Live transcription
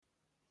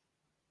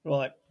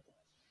Right,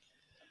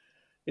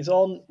 it's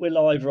on. We're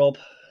live, Rob.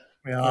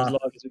 We Or as are.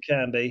 live as we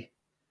can be.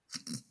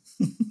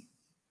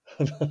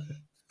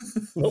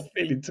 Not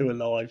feeling too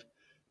alive.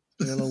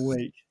 It's been a long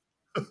week.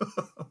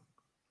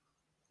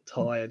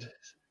 Tired.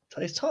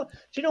 It's tired. Do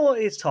you know what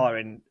is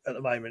tiring at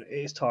the moment? It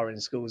is tiring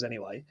in schools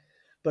anyway.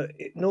 But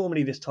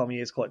normally this time of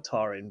year is quite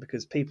tiring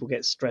because people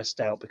get stressed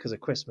out because of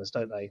Christmas,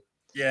 don't they?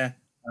 Yeah,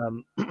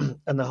 Um,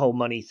 and the whole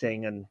money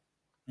thing and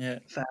yeah.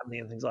 family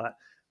and things like that.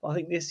 But I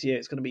think this year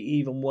it's going to be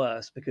even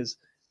worse because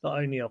not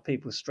only are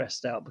people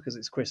stressed out because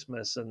it's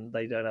Christmas and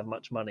they don't have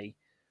much money,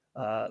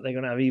 they're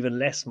going to have even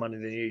less money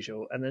than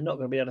usual, and they're not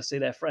going to be able to see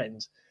their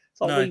friends.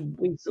 It's like No.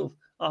 we sort of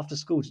after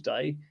school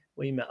today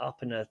we met up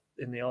in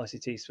the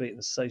ICT suite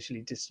and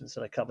socially distanced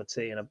had a cup of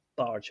tea and a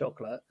bar of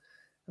chocolate,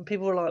 and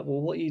people were like,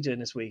 "Well, what are you doing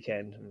this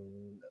weekend?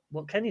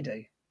 What can you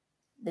do?"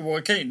 Well,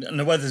 what can you, and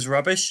the weather's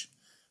rubbish.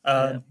 Yeah,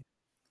 Um,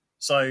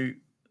 so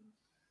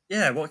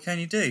yeah, what can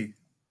you do?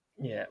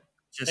 yeah.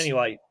 Just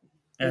Anyway,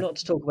 we're yeah. not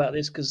to talk about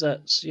this because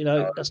that's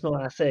not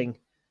our thing.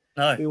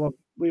 No.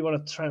 We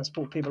want to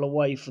transport people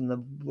away from the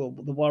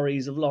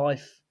worries of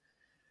life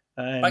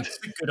Back and to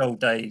the good old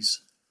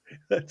days.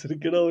 to the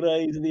good old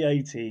days of the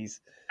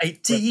 80s. For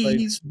episode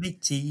 80s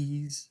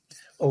mateys.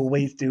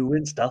 always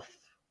doing stuff.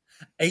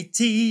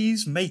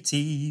 80s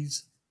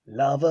mateys.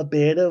 Love a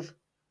bit of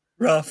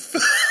Rough.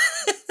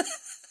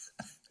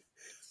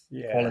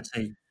 yeah,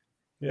 Quality.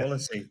 yeah.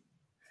 Quality.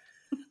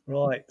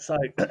 Right. So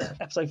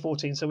episode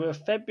 14. So we're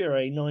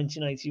February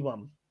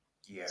 1981.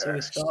 So we're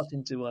Yes.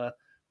 starting to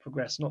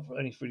progress not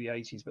only through the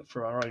 80s but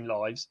through our own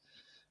lives.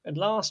 And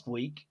last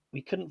week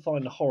we couldn't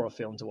find a horror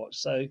film to watch,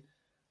 so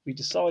we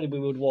decided we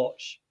would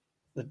watch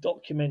the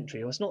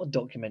documentary. Well, it's not a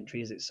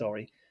documentary, is it?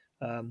 Sorry,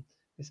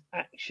 this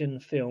action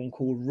film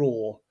called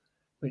Raw,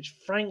 which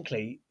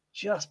frankly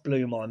just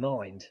blew my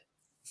mind.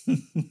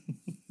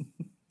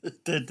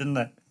 It did, didn't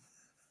it?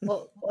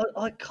 Well,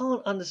 I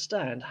can't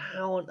understand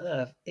how on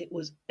earth it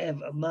was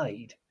ever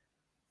made,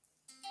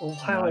 or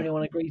how No.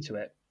 anyone agreed to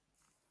it.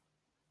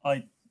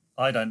 I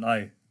I don't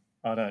know.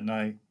 I don't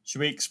know. Should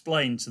we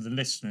explain to the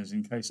listeners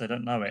in case they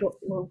don't know it?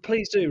 Well,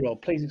 please do,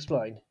 Rob. Please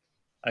explain.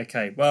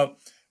 Okay, well,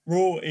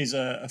 Raw is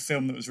a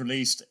film that was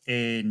released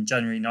in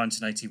January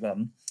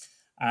 1981,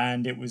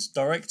 and it was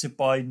directed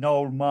by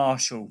Noel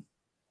Marshall,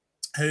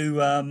 who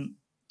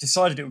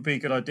decided it would be a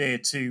good idea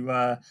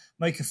to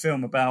make a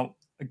film about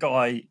a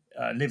guy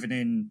living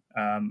in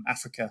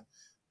Africa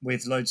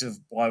with loads of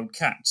wild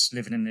cats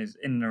living in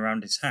and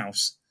around his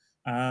house.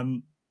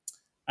 Um,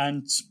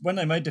 and when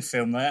they made the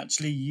film, they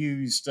actually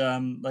used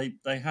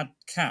they had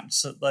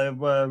cats that they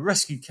were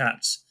rescue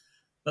cats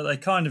that they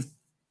kind of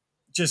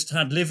just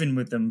had living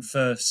with them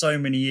for so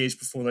many years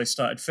before they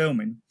started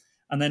filming,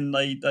 and then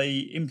they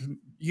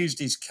used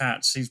these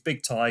cats, these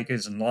big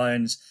tigers and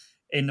lions,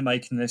 in the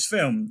making of this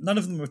film. None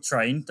of them were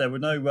trained. There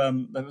was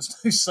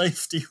no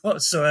safety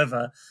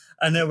whatsoever,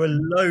 and there were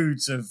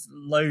loads of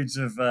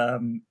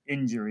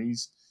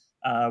injuries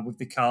with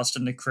the cast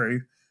and the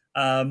crew.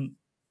 Um,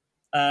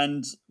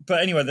 and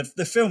but anyway,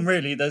 the film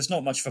really there's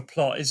not much of a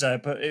plot, is there?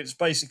 But it's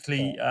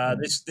basically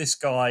this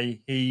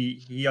guy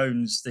he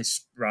owns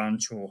this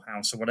ranch or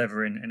house or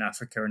whatever in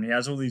Africa, and he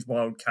has all these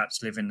wild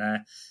cats living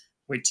there,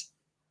 which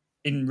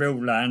in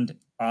real land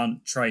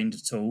aren't trained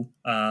at all.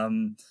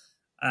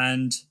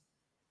 And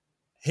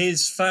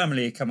his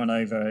family are coming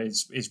over,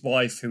 his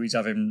wife, who he's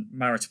having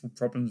marital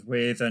problems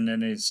with, and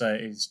then his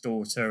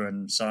daughter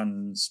and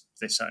sons,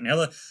 this, that, and the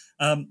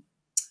other.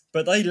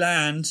 But they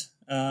land,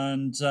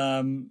 and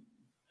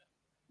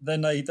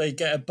then they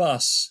get a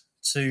bus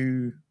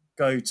to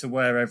go to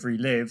wherever he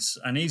lives,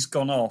 and he's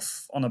gone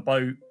off on a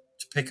boat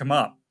to pick him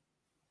up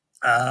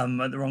at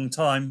the wrong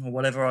time or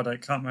whatever.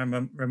 Can't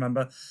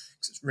remember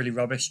because it's really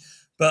rubbish.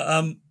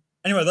 But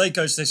anyway, they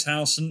go to this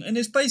house, and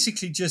it's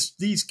basically just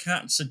these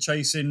cats are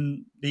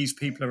chasing these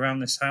people around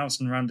this house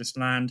and around this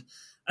land,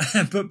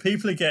 but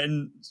people are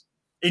getting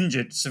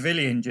injured,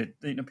 severely injured.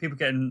 You know, people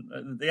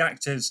getting the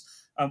actors.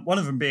 One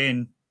of them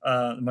being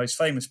the most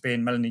famous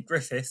being Melanie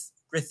Griffith.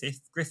 But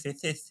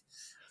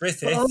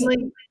aren't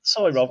they?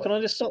 Sorry, Rob. Can I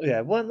just stop you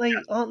there? Weren't they?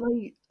 Aren't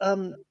they?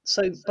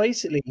 So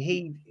basically,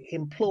 he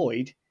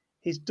employed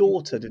his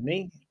daughter, didn't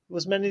he?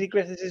 Was Melanie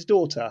Griffith his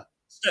daughter?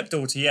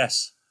 Stepdaughter,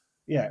 yes.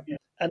 Yeah.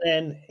 And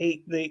then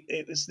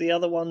it was the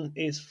other one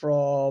is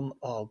from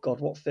oh God,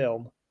 what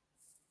film?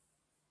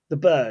 The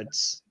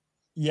Birds.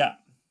 Yeah.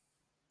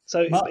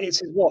 So Ma- it's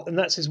his what, and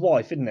that's his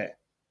wife, isn't it?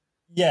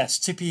 yes,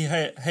 Tippi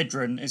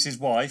Hedren is his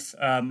wife.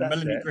 That's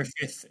Melanie it.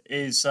 Griffith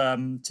is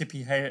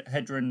Tippi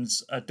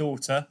Hedren's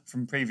daughter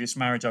from previous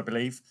marriage, I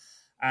believe.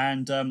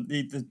 And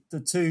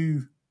the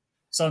two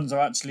sons are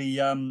actually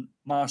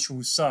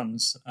Marshall's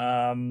sons,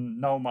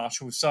 Noel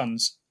Marshall's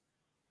sons,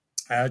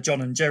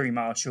 John and Jerry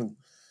Marshall.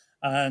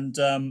 And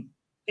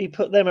He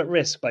put them at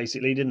risk,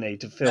 basically, didn't he,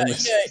 to film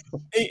this?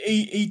 yeah,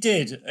 he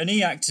did, and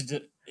he acted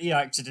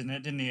in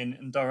it, didn't he,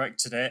 and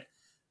directed it.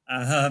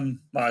 Well,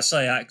 I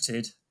say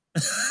acted.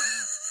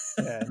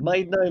 Yeah,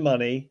 made no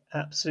money,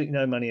 absolutely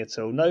no money at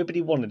all.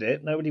 Nobody wanted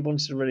it. Nobody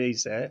wanted to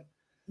release it.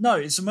 No,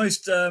 it's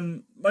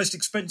the most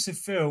expensive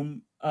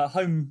film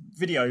home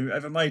video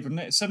ever made,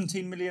 wasn't it?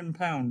 £17 million.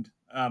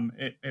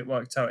 It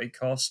worked out it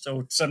cost,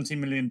 or $17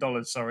 million.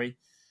 Sorry,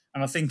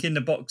 and I think in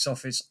the box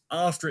office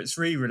after its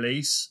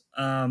re-release,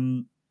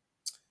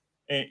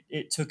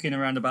 it took in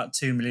around about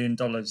 $2 million.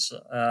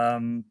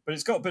 But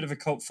it's got a bit of a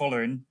cult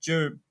following,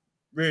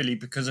 really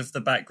because of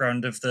the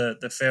background of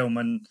the film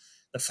and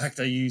the fact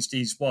they used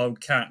these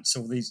wild cats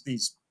or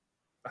these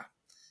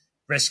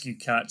rescue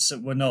cats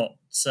that were not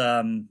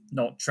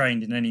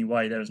trained in any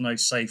way. There was no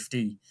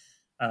safety.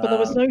 But there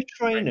was no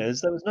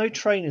trainers. There was no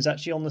trainers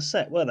actually on the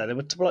set, were there? There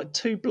were like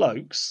two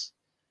blokes,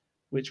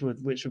 which were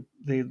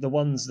the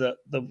ones that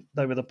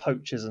they were the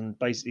poachers and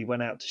basically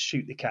went out to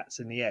shoot the cats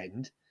in the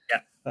end. Yeah,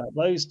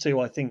 those two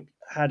I think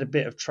had a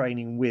bit of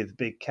training with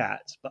big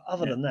cats, but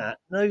other than that,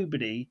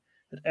 nobody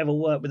had ever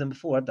worked with them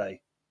before, had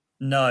they?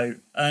 No,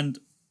 and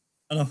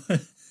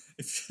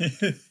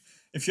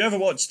if you ever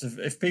watched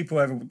if people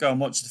ever go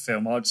and watch the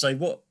film, I'd say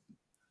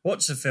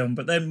watch the film,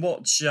 but then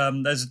watch.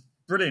 There's a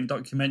brilliant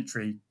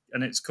documentary,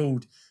 and it's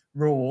called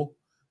Raw,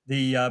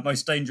 the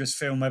most dangerous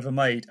film ever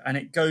made, and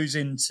it goes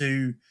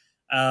into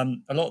a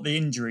lot of the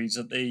injuries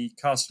that the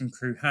cast and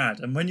crew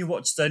had. And when you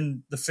watch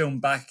then the film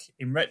back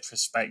in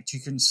retrospect, you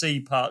can see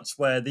parts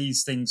where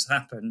these things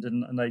happened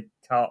and they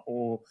cut,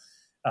 or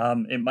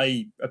it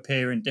may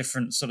appear in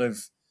different sort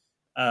of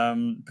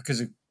because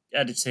of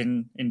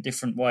editing in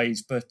different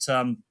ways, but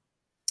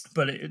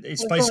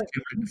it's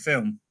basically in the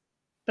film.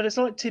 But it's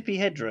like Tippi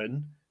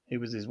Hedren, who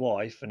was his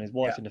wife, and his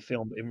wife in the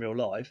film, but in real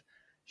life,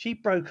 she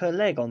broke her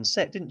leg on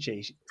set, didn't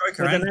she? Broke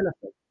her ankle.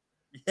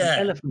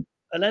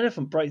 An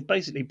elephant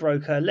basically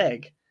broke her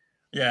leg.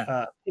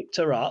 Yeah, picked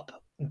her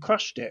up and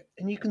crushed it,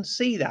 and you can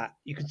see that.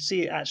 You can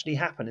see it actually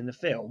happen in the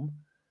film,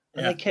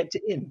 and they kept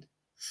it in.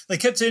 They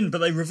kept it in, but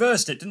they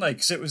reversed it, didn't they?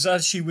 Because it was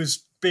as she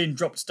was being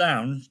dropped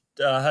down,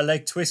 her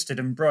leg twisted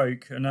and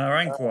broke, and her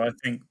ankle, I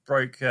think,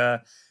 broke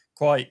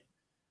quite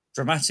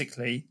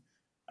dramatically.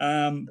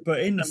 But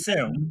in the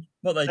film,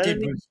 what they did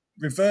was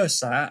reverse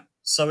that,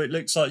 so it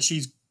looks like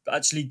she's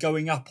actually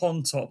going up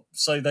on top.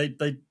 So they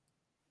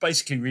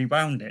basically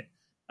rewound it.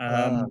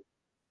 Yeah.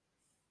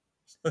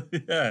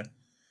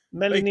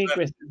 Melanie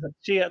Griffith,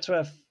 she had to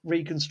have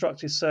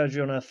reconstructive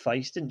surgery on her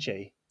face, didn't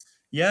she?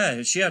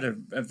 Yeah, she had a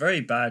very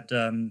bad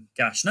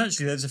gash. And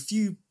actually, there's a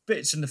few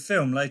bits in the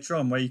film later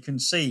on where you can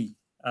see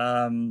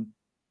some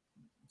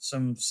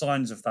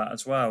signs of that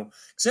as well.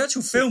 Because the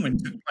actual filming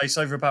took place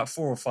over about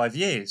 4 or 5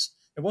 years.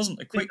 It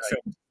wasn't a quick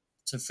film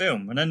to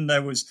film. And then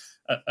there was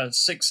a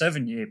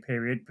 6-7 year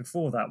period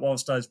before that,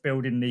 whilst I was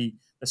building the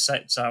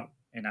sets out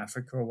in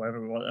Africa or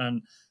wherever it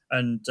was,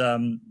 and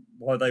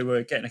while they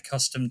were getting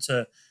accustomed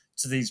to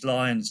these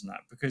lions and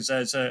that, because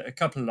there's a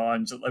couple of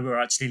lions that they were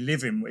actually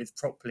living with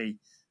properly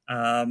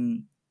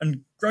and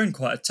grown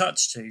quite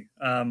attached to.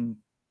 And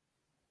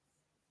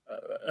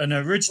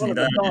originally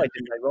they died,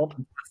 didn't they, Rob?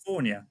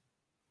 California.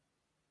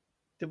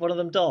 Did one of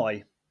them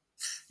die?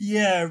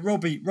 Yeah,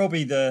 Robbie,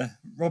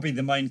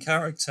 the main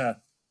character.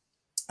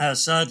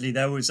 Sadly,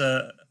 there was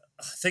I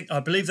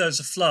believe there was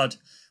a flood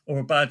or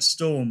a bad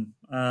storm,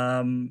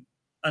 and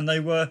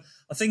they were,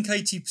 I think,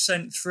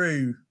 80%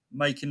 through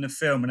making the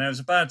film, and there was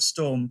a bad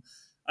storm,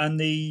 and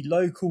the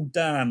local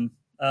dam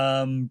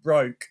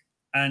broke,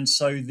 and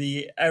so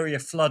the area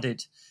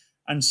flooded,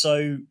 and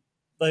so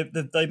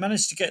they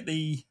managed to get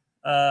the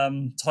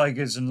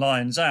tigers and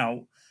lions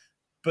out,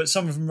 but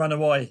some of them run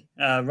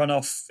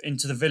off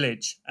into the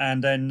village,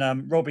 and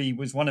then Robbie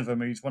was one of them,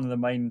 who's one of the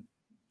main,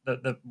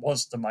 that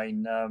was the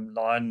main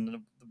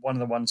lion, one of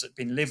the ones that'd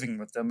been living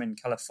with them in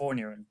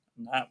California, and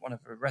that one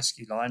of the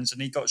rescue lions,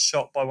 and he got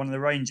shot by one of the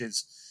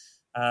rangers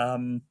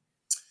on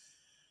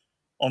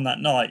that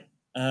night.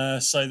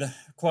 So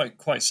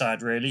quite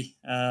sad, really,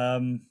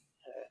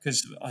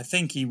 because I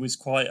think he was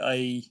quite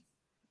a,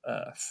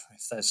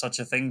 if there's such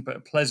a thing, but a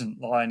pleasant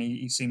lion.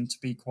 He seemed to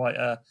be quite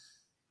a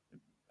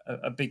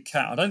big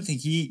cat. I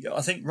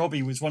think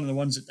Robbie was one of the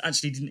ones that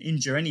actually didn't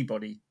injure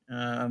anybody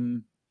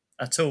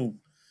at all.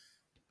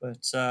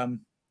 But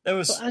there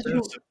was.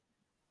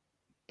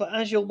 But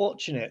as you're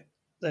watching it,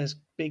 there's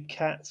big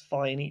cats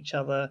fighting each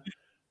other.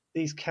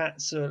 These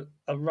cats are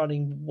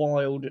running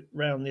wild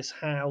around this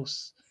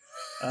house.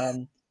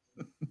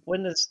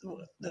 When the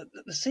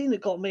scene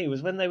that got me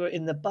was when they were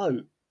in the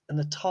boat and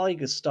the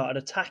tigers started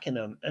attacking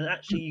them, and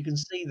actually you can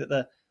see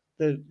that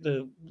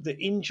the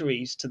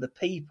injuries to the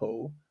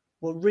people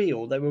were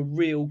real. They were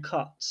real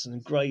cuts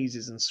and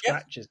grazes and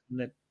scratches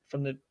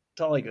from the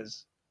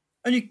tigers.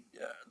 And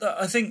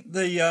I think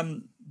the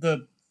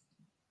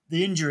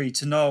injury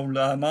to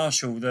Noel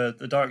Marshall,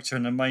 the director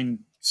and the main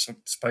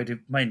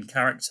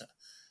character,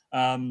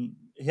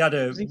 he had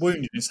a wound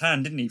in his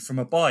hand, didn't he, from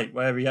a bite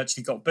where he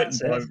actually got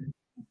bitten by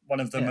one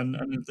of them,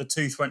 and the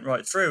tooth went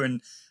right through,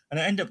 and it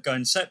ended up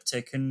going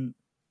septic, and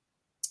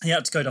he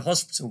had to go to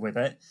hospital with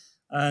it,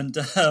 and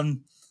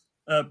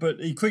but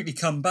he quickly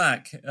come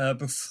back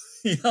before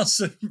he asked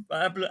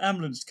the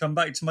ambulance to come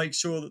back to make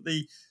sure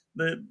that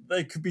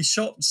there could be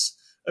shots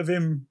of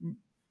him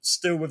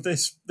still with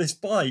this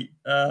bite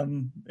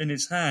in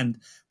his hand.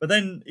 But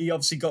then he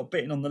obviously got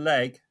bitten on the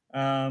leg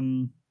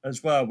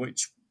as well,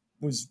 which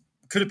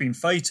could have been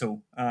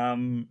fatal.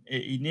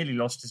 He nearly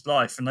lost his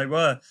life, and they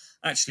were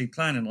actually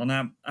planning on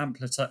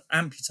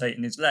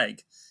amputating his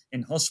leg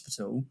in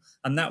hospital.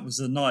 And that was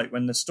the night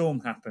when the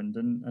storm happened,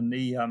 and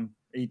he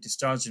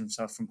discharged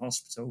himself from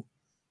hospital.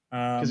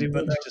 Because he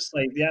wanted to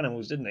save the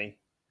animals, didn't he?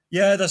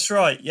 Yeah, that's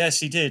right. Yes,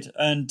 he did.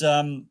 And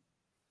the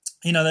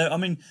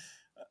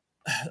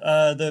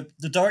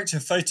director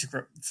of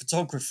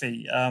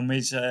photography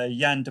is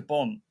Jan de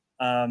Bont,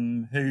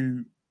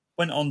 who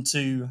went on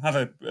to have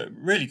a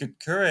really good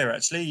career.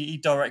 Actually, he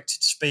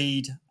directed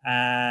Speed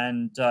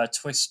and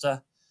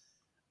Twister,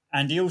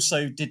 and he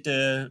also did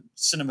the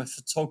cinema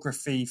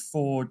photography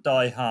for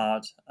Die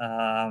Hard,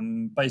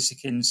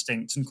 Basic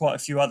Instinct, and quite a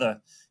few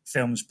other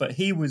films. But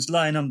he was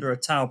laying under a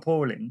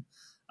tarpaulin,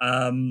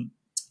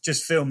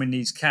 just filming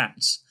these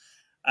cats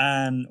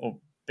or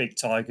big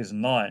tigers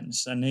and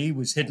lions, and he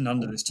was hidden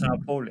under this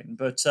tarpaulin.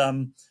 But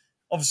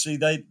obviously,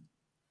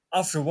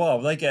 after a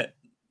while they get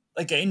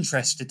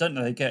interested, don't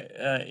they? They get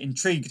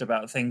intrigued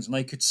about things, and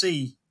they could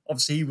see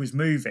obviously he was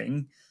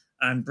moving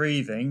and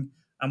breathing,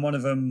 and one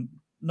of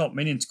them, not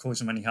meaning to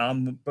cause him any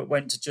harm, but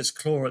went to just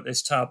claw at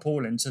this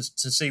tarpaulin to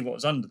see what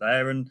was under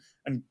there, and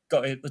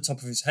got it at the top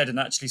of his head and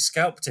actually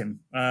scalped him.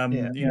 A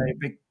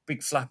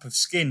big flap of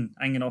skin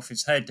hanging off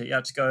his head that he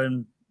had to go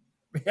and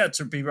he had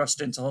to be rushed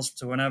into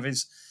hospital and have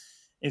his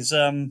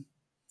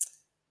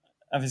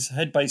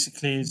head,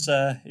 basically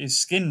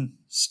his skin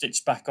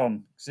stitched back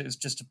on, because it was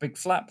just a big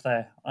flap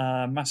there,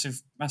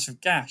 massive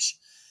gash.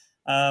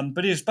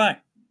 But he was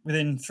back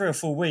within 3 or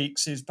 4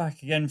 weeks. He was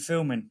back again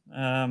filming.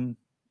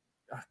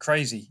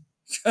 Crazy.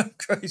 Yeah,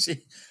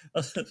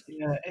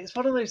 it's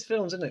one of those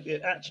films, isn't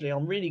it? Actually,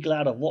 I'm really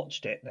glad I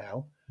watched it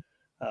now,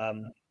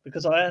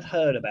 because I had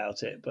heard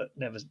about it, but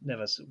never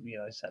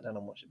sat down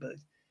and watched it. But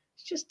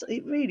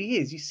it really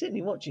is. You sit and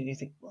you watch it and you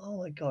think, oh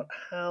my God,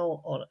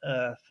 how on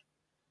earth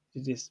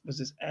was this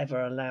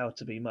ever allowed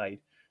to be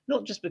made?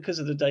 Not just because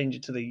of the danger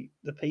to the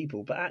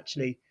people, but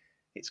actually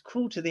it's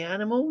cruel to the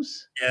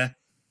animals.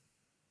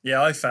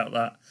 Yeah, I felt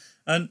that.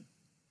 And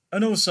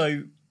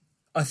also,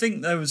 I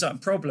think there was that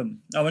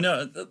problem. I mean,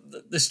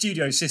 the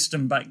studio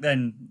system back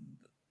then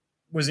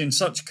was in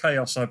such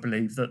chaos, I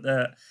believe,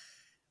 that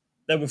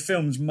there were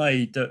films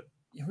made that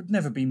would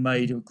never be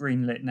made or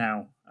greenlit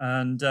now.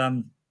 And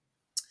I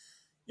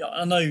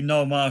know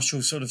Noel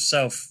Marshall sort of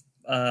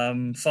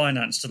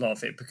financed a lot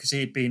of it because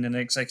he had been an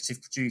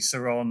executive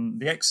producer on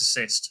The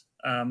Exorcist.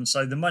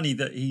 So the money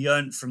that he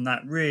earned from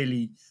that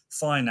really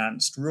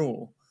financed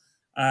Raw.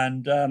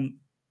 And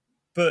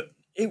but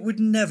it would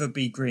never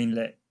be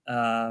greenlit.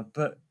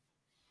 But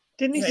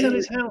didn't he sell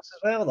his house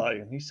as well,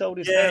 though? He sold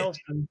his house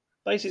and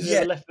basically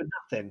they were left with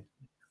nothing.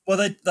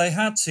 Well, they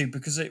had to,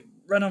 because it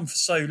ran on for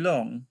so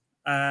long,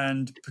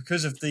 and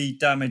because of the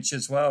damage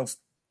as well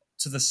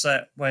to the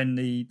set when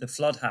the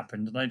flood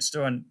happened, and they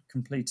still hadn't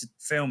completed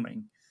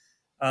filming.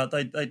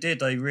 They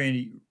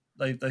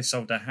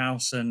sold their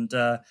house, and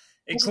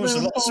it caused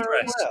a lot of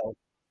stress. Well?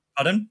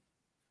 Pardon?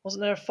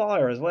 Wasn't there a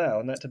fire as well,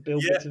 and they had to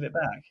build bits of it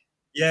back?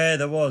 Yeah,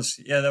 there was.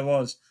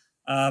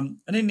 And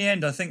in the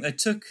end, I think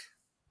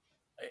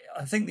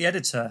the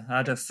editor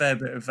had a fair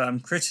bit of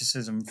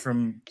criticism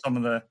from some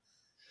of the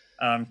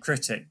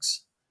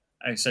critics.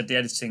 Who said the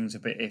editing's a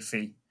bit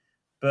iffy,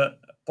 but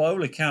by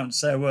all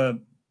accounts, there were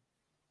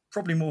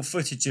probably more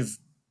footage of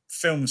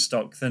film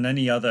stock than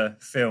any other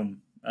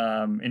film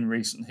in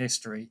recent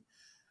history.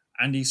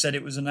 And he said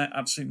it was an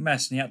absolute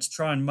mess, and he had to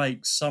try and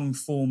make some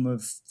form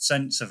of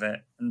sense of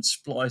it and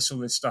splice all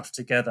this stuff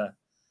together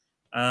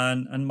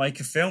and make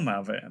a film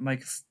out of it, and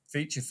make a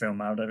feature film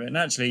out of it. And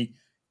actually,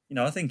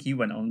 I think he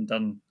went on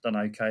and done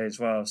okay as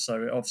well.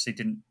 So it obviously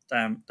didn't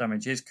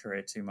damage his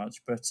career too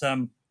much.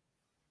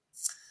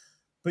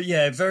 But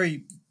yeah,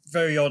 very,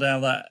 very odd how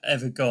that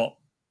ever got.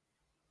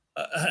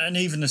 And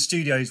even the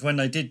studios, when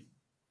they did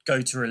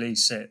go to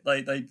release it,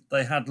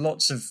 they had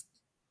lots of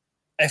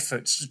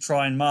efforts to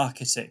try and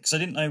market it, because I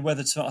didn't know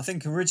whether to. I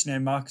think originally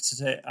they marketed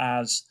it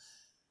as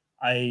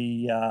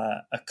a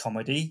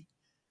comedy,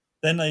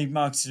 then they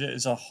marketed it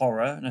as a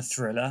horror and a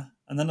thriller,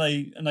 and then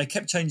they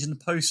kept changing the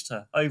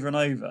poster over and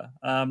over.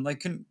 They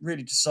couldn't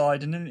really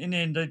decide, and in the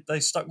end they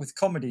stuck with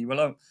comedy.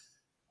 Well,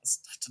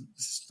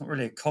 it's not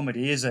really a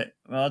comedy, is it?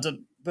 Well, I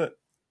don't. But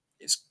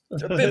it's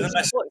a bit of a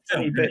mess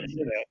film, really. Isn't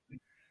it?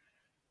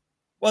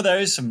 Well, there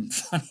is some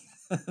funny.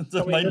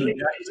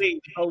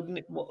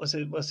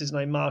 What's his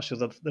name? Marshall,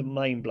 the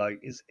main bloke,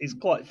 is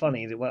quite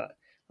funny.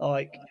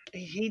 Like,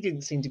 he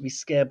didn't seem to be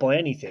scared by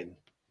anything.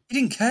 He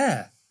didn't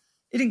care.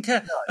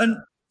 No, and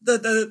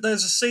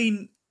there's a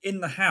scene in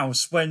the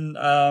house when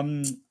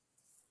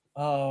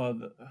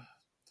it'll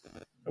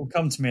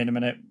come to me in a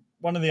minute.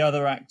 One of the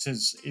other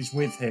actors is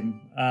with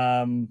him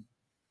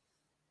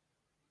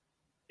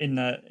in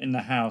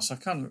the house. I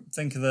can't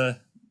think of the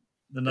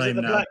name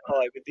now. The black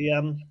guy with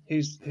the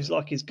who's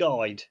like his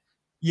guide.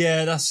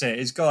 Yeah, that's it.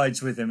 His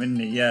guide's with him, isn't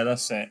he? Yeah,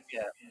 that's it.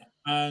 Yeah.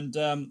 And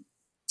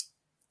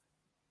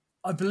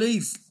I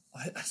believe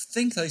I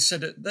think they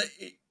said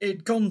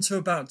it'd gone to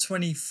about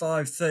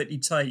 25, 30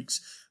 takes.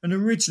 And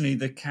originally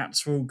the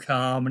cats were all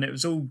calm and it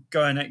was all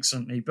going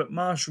excellently. But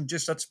Marshall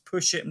just had to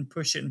push it and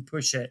push it and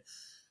push it.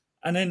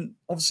 And then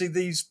obviously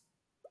these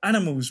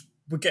animals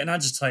were getting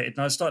agitated and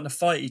they were starting to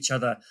fight each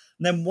other.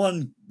 And then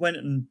one went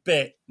and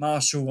bit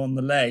Marshall on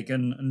the leg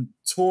and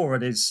tore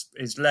at his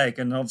leg,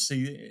 and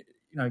obviously,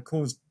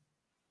 caused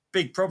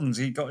big problems.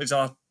 He got his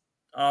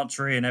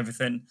artery and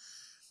everything.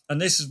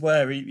 And this is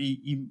where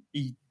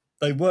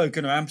they were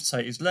going to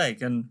amputate his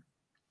leg,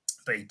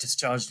 but he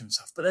discharged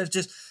himself. But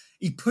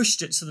he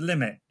pushed it to the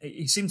limit.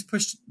 He seemed to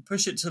push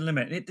it to the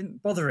limit. It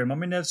didn't bother him. I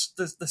mean, there's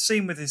the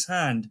scene with his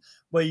hand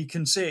where you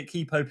can see it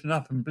keep opening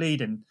up and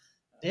bleeding.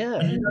 Yeah,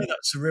 and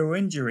that's a real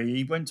injury.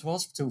 He went to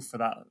hospital for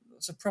that.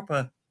 It's a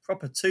proper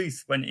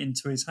tooth went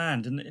into his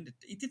hand, and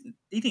he didn't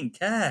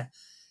care.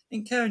 He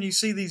didn't care. And you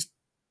see these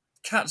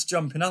cats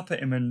jumping up at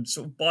him and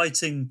sort of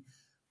biting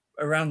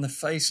around the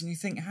face, and you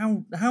think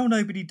how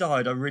nobody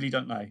died. I really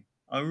don't know.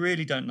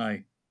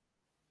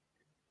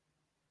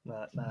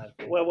 Mad.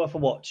 Well worth a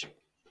watch.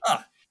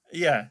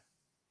 Yeah.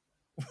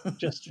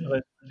 just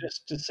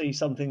to see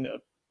something that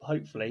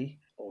hopefully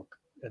or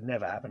could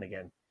never happen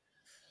again.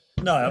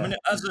 No, yeah. I mean,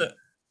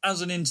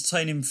 as an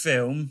entertaining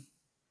film,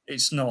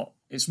 it's not.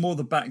 It's more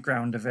the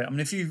background of it. I mean,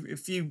 if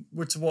you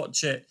were to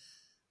watch it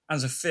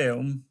as a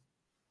film,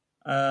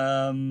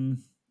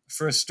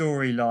 for a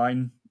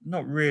storyline,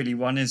 not really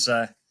one, is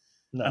there?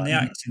 No. And the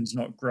acting's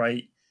not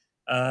great.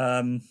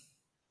 I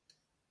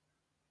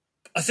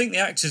think the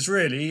actors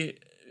really.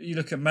 You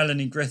look at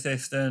Melanie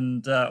Griffith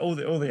and all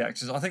the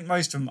actors. I think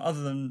most of them,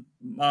 other than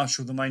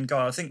Marshall, the main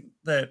guy, I think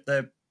they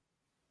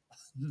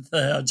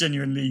are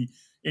genuinely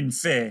in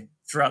fear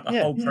throughout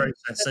the whole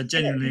process. They're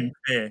genuinely in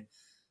fear.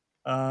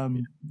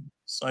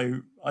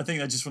 So I think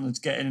they just wanted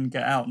to get in and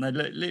get out, and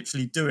they're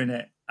literally doing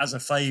it as a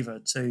favour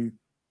to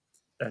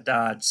their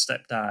dad,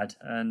 stepdad,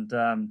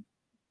 and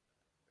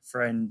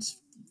friend.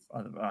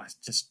 I don't know,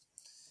 just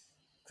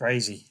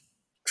crazy.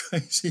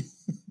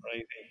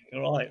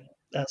 All right.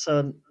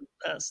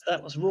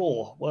 That was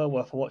Raw. Well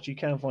worth a watch. You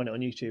can find it on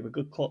YouTube. A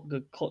good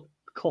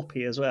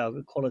copy as well,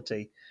 good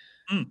quality.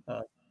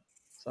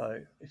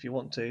 So if you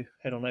want to,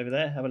 head on over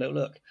there, have a little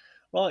look.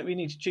 Right, we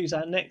need to choose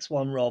our next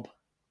one, Rob.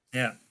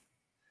 Yeah.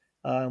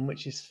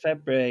 Which is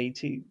February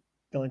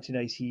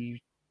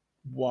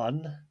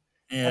 1981.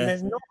 Yeah. And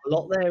there's not a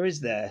lot there,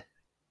 is there?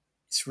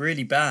 It's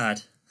really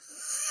bad.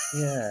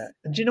 Yeah.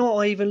 And do you know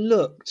what? I even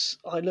looked.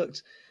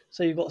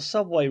 So you've got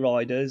Subway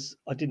Riders.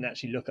 I didn't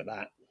actually look at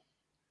that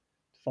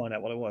to find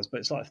out what it was, but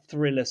it's like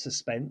thriller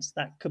suspense.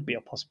 That could be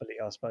a possibility,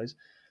 I suppose.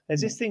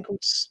 There's this thing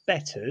called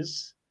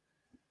Spetters,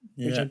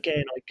 which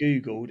again I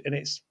googled, and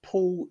it's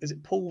Paul. Is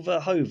it Paul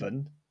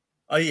Verhoeven?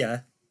 Oh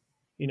yeah.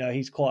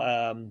 He's quite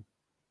a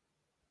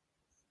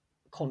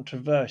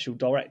controversial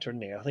director,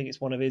 isn't he? I think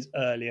it's one of his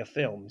earlier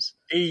films.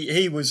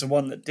 He was the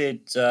one that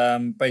did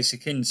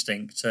Basic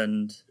Instinct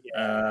and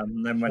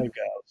then went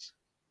Girls.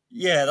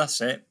 Yeah,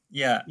 that's it.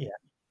 Yeah.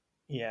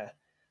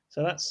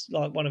 So that's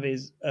like one of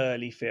his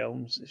early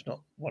films, if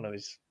not one of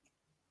his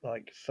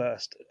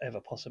first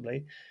ever,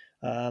 possibly.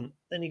 Then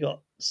you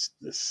got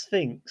the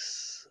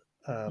Sphinx,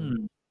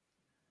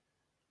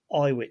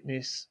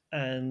 Eyewitness,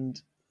 and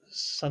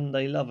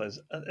Sunday Lovers.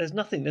 There's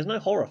no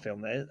horror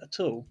film there at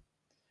all.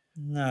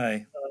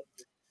 No.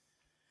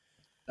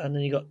 And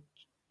then you got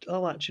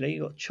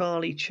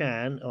Charlie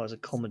Chan as a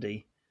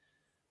comedy,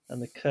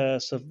 and The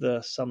Curse of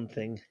the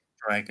Something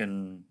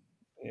Dragon.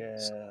 Yeah,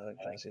 I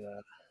fancy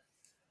that.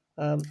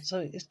 So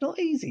it's not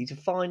easy to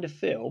find a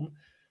film.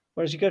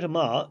 Whereas you go to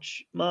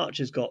March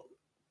has got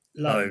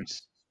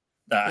loads.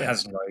 That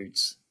has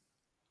loads.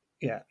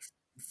 Yeah.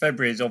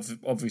 February is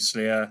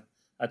obviously a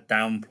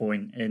down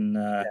point in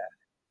the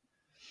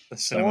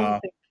cinema. So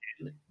I'm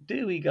thinking,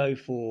 do we go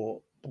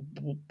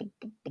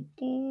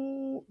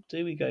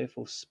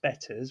for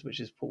Spetters, which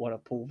is one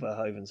of Paul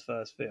Verhoeven's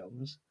first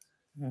films,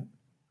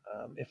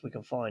 if we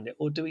can find it,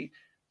 or do we?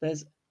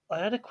 I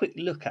had a quick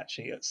look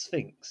actually at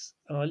Sphinx,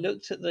 and I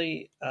looked at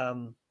the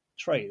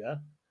trailer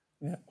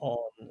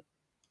on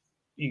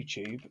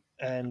YouTube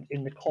and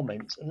in the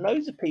comments, and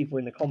loads of people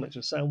in the comments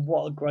were saying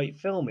what a great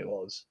film it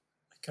was.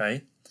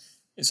 Okay,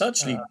 it's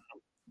actually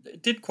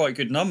it did quite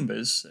good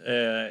numbers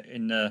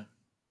in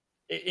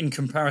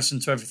comparison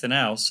to everything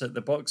else at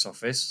the box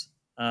office.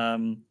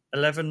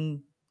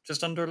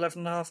 Just under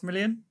 11.5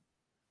 million.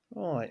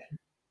 Right.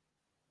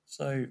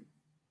 So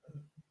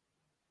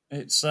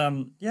it's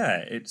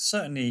it's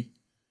certainly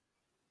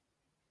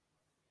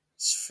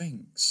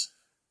Sphinx.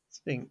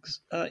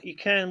 You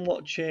can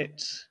watch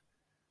it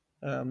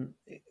on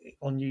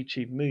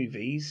YouTube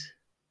Movies.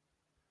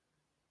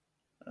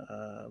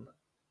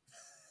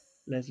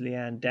 Leslie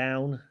Ann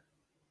Down,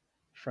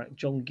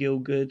 John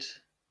Gielgud.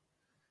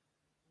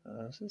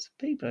 So there's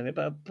people in it,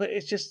 but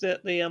it's just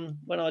that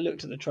when I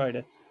looked at the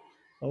trailer,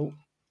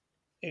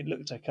 it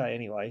looked okay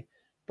anyway.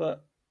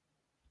 But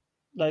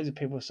loads of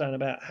people were saying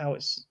about how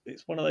it's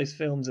one of those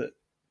films that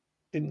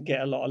didn't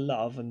get a lot of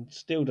love and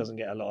still doesn't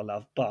get a lot of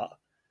love, but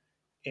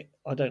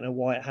I don't know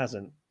why it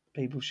hasn't.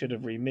 people should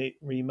have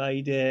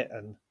remade it,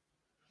 and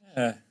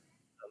Yeah.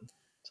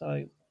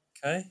 so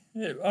Okay.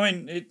 I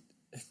mean, it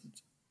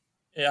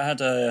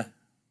had a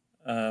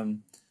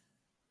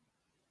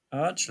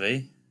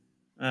actually,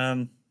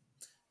 it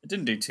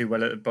didn't do too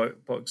well at the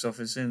box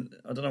office. I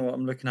don't know what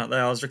I'm looking at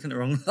there. I was looking at the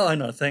wrong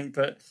line, I think,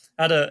 but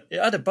it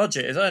had a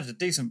budget. It had a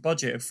decent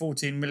budget of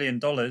 $14 million,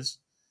 but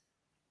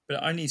it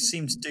only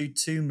seemed to do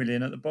 2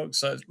 million at the box,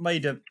 so it's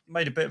made a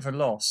bit of a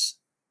loss.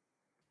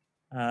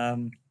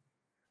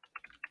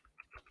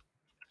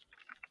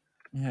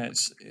 Yeah,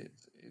 it's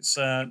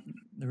the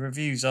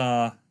reviews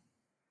are.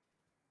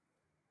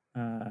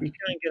 you can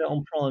get it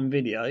on Prime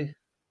Video.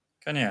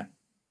 Can you?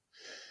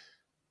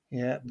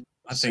 Yeah,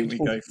 I think we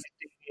suitable go. for 15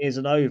 years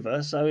and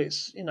over, so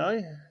it's 15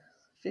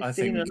 I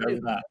think we and go over.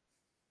 with that.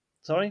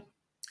 Sorry,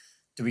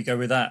 Do we go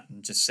with that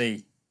and just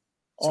see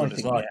I what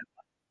it's think like?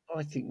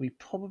 I think we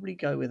probably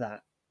go with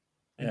that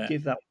and Yeah.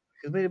 give that,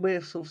 because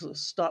we're sort of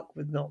stuck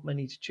with not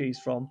many to choose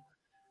from,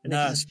 and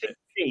No, if it's a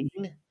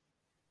 15,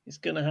 it's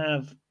going to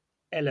have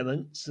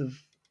elements of,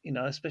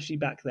 especially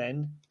back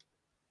then,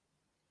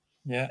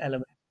 yeah.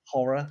 element of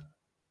horror.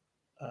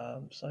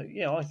 So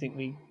yeah, I think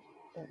we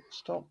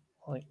stop.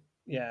 I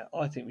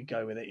think we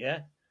go with it.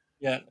 Yeah,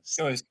 Yeah, let's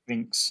go with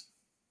Sphinx.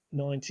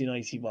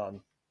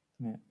 1981.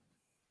 Yeah.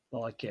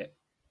 Like it.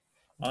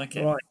 Like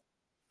it. Right.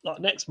 Like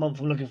next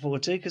month, I'm looking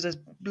forward to, because there's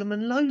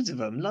blooming loads of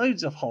them,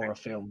 loads of horror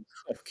films.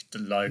 Oh, we could do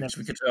loads.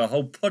 We could do a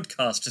whole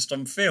podcast just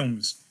on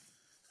films.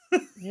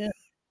 Yeah.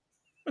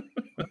 And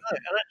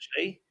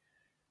actually,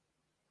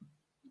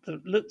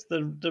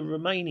 the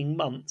remaining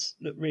months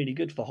look really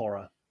good for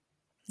horror.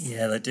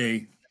 Yeah, they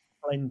do.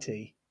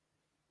 Plenty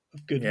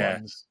of good Yeah.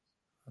 ones.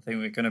 I think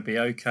we're going to be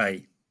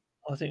okay.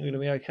 I think we're going to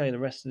be okay the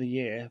rest of the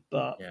year,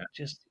 but Yeah.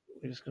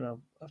 we're just going to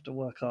have to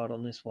work hard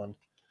on this one.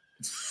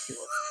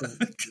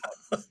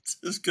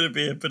 It's going to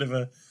be a bit of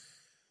a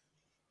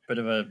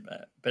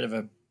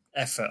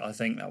effort, I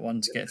think, that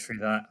one to get through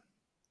that.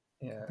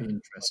 Yeah, be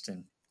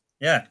interesting.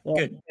 Yeah, well,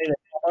 good.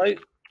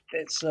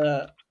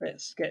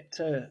 Let's get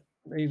to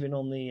moving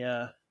on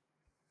the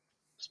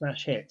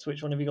smash hits.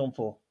 Which one have you gone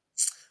for?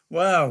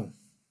 Wow,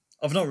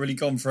 I've not really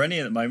gone for any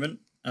at the moment.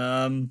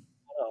 Oh,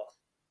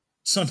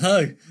 So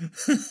no.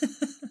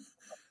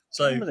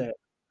 on with it.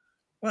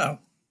 Wow.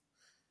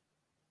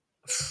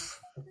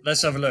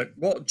 Let's have a look.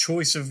 What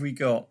choice have we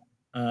got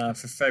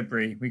for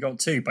February? We got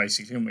two,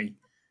 basically, haven't we?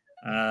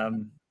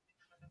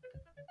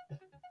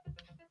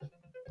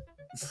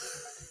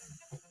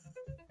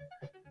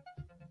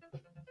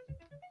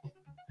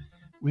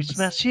 Which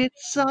smash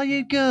hits are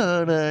you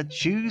gonna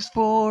choose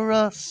for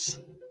us?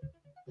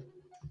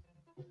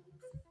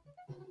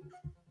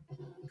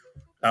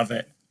 Love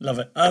it.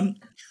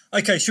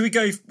 Okay, should we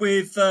go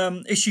with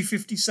issue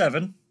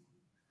 57?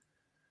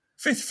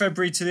 5th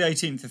February to the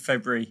 18th of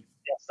February.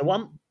 That's the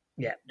one.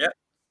 Yeah. Yep.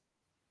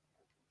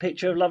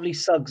 Picture of lovely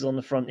Suggs on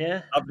the front,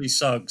 yeah? Lovely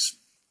Suggs.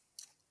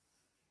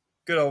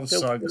 Good old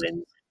Phil Suggs.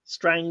 Collins,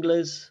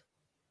 Stranglers,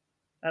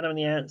 Adam and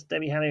the Ants,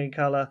 Debbie Hanna in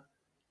colour.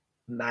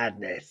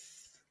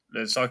 Madness.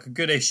 Looks like a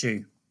good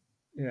issue.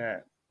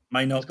 Yeah.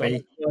 May not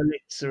be.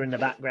 Wurlitzer in the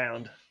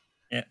background.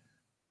 Yeah.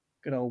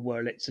 Good old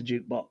Wurlitzer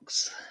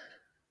jukebox.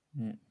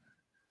 Yeah.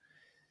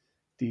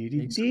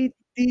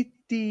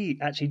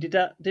 Actually,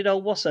 did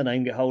old what's her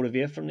name get hold of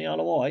you from the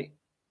Isle of Wight?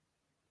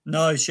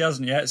 No, she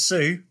hasn't yet.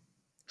 Sue.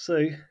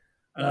 Sue.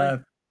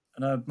 And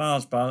a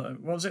Mars bar.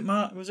 Was it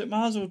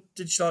Mars or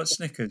did she like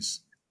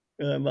Snickers?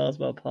 Mars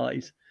bar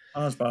parties.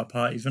 Mars bar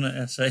parties, wasn't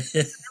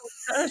it?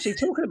 Actually,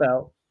 talking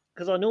about,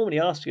 because I normally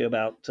ask you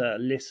about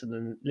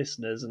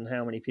listeners and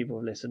how many people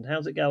have listened.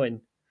 How's it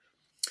going?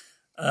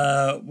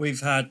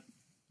 We've had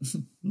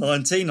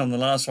 19 on the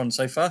last one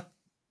so far.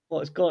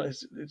 Well, it's got.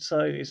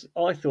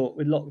 I thought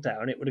with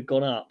lockdown it would have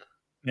gone up.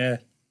 Yeah,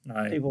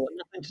 no. People got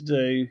nothing to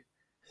do.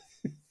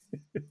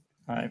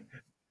 No.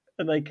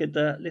 And they could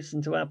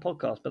listen to our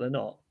podcast, but they're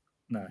not.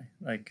 No,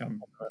 they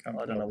come.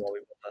 I don't know why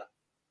we bother.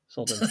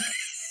 Sod them.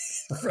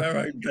 For our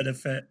own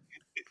benefit.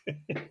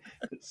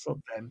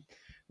 Sod them.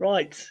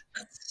 Right.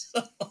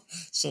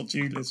 Sod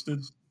you,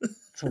 listeners.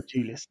 Sod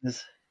you,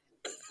 listeners.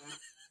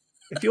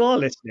 If you are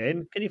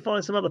listening, can you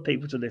find some other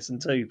people to listen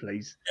to,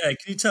 please? Yeah,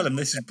 can you tell them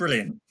this is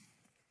brilliant?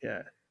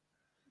 Yeah.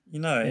 You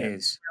know it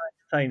is.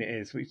 How entertaining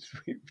it is. We've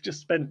just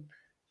spent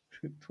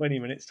 20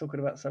 minutes talking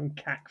about some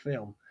cack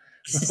film.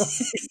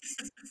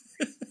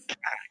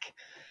 Cack.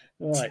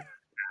 Right.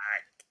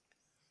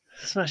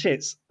 Smash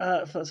hits.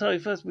 So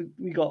first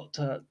we got...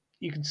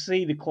 you can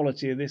see the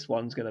quality of this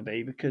one's going to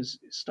be, because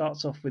it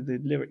starts off with the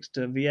lyrics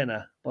to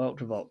Vienna by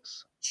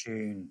Ultravox.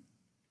 Tune.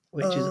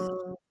 Which is...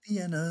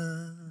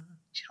 Vienna.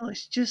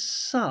 It's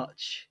just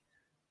such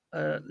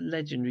a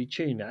legendary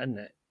tune, that, isn't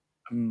it?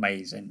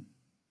 Amazing.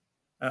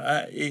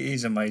 It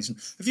is amazing.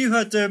 Have you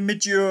heard the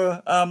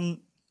Midure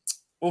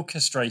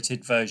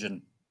orchestrated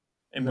version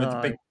with the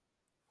big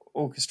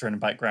orchestra in the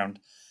background?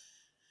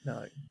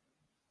 No.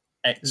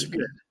 Excellent. Is it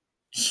good?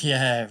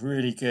 Yeah,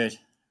 really good.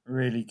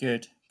 Really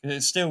good.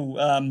 It still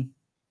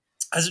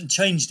hasn't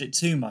changed it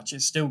too much.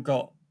 It's still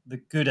got the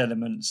good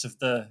elements of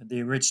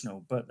the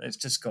original, but it's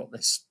just got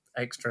this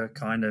extra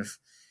kind of.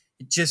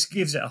 It just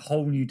gives it a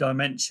whole new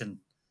dimension.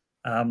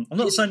 I'm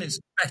not saying it's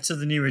better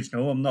than the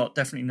original. I'm not,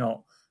 definitely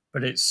not.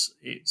 But it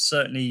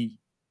certainly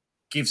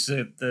gives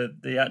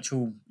the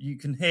actual. You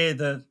can hear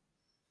the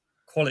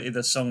quality of the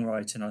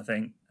songwriting. I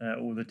think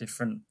all the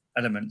different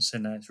elements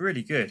in there. It's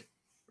really good.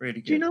 Really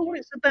Do you good. know what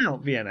it's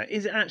about, Vienna?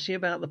 Is it actually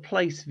about the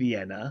place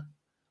Vienna,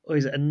 or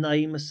is it a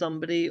name of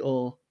somebody,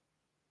 or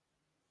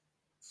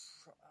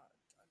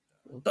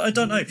I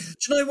don't know. Do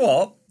you know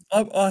what?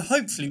 I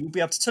hopefully will be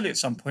able to tell you at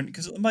some point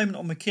because at the moment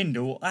on my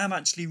Kindle, I am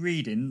actually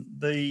reading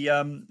the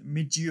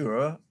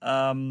Midura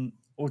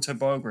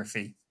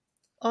autobiography.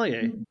 are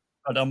you?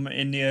 But I'm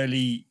in the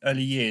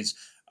early years,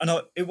 and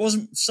it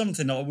wasn't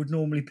something that I would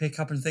normally pick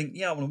up and think,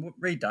 yeah, I want to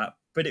read that.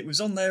 But it was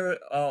on there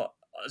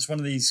as one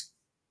of these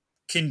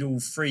Kindle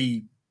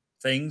free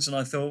things, and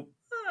I thought,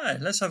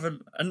 let's have a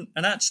and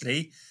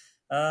actually,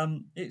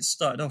 it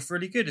started off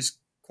really good. It's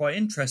quite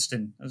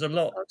interesting. There's a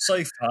lot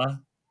so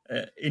far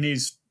in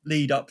his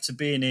lead up to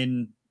being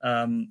in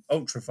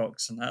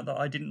Ultravox and that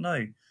I didn't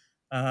know.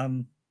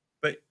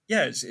 But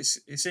yeah,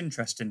 it's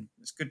interesting.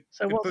 It's good.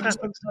 So Good what's books.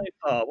 happened so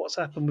far? What's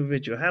happened with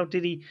Vigil? How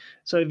did he?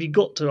 So have you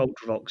got to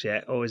Ultravox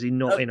yet, or is he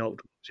not in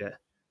Ultravox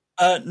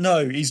yet?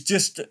 No, he's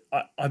just.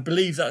 I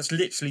believe that's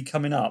literally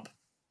coming up.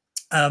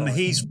 Right.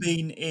 He's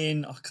been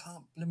in. I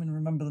can't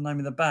remember the name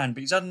of the band,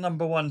 but he's had a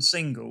 #1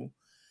 single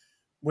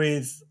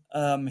with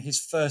his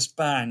first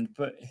band,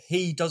 but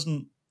he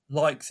doesn't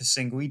like the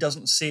single. He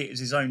doesn't see it as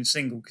his own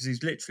single because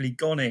he's literally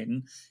gone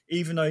in,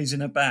 even though he's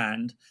in a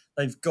band.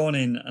 They've gone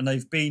in and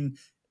they've been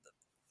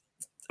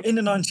in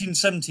the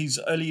 1970s,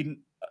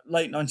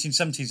 late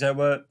 1970s. There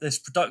were this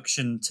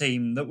production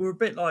team that were a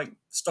bit like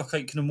Stock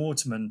Aitken and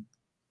Waterman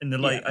in the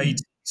late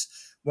 80s,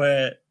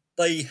 where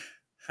they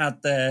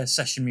had their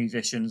session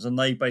musicians and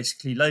they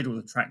basically laid all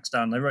the tracks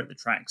down. They wrote the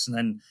tracks, and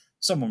then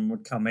someone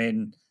would come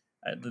in,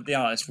 the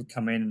artist would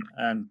come in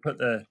and put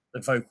the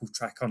vocal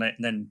track on it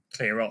and then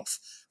clear off.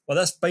 Well,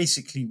 that's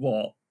basically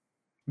what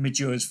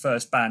Midura's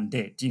first band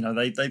did. You know,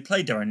 they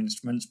played their own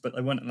instruments, but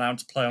they weren't allowed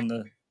to play on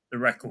the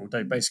record.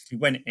 They basically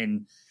went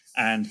in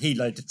and he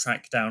laid the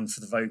track down for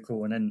the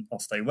vocal and then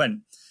off they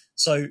went.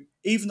 So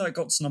even though it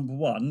got to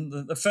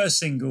 #1, the first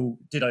single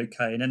did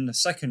okay, and then the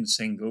second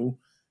single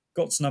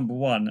got to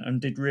 #1 and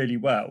did really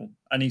well.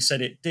 And he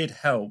said it did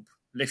help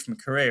lift my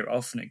career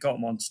off and it got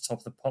him onto Top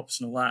of the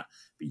Pops and all that,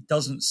 but he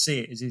doesn't see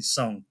it as his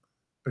song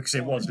because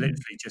it was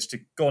literally just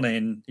gone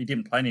in. He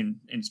didn't play any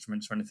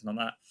instruments or anything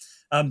like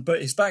that.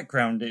 But his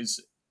background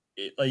is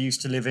they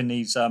used to live in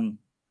these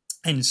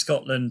in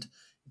Scotland,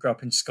 grew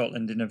up in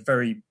Scotland in a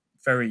very,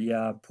 very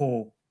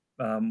poor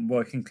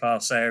working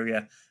class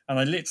area, and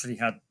I literally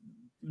had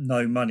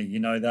no money. You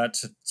know, that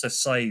to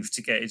save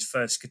to get his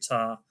first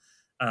guitar.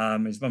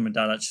 His mum and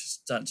dad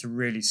had to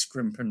really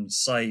scrimp and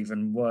save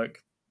and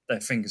work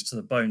their fingers to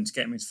the bone to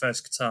get him his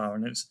first guitar,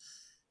 and it's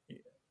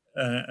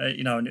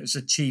and it was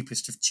the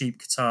cheapest of cheap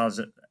guitars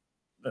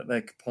that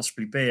there could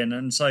possibly be,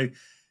 and so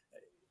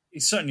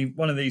he's certainly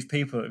one of these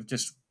people that have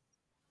just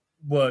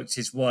worked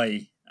his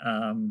way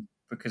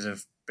because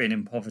of being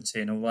in poverty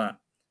and all that.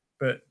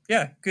 But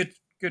yeah, good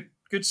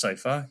so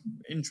far.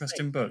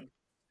 Interesting book.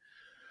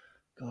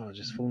 God, I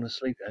just fallen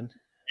asleep then.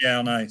 Yeah,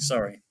 I know.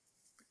 Sorry.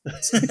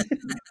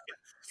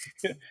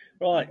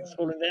 Right,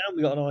 scrolling down,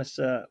 we got a nice.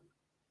 I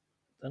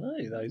don't know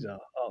who those are.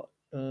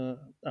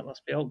 That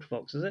must be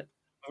Ultravox, is it?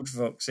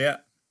 Ultravox, yeah.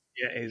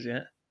 Yeah, it is.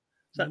 Yeah.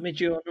 Is that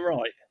Midge on the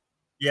right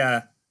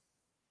Yeah.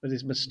 with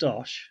his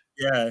moustache?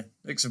 Yeah,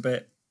 looks a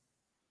bit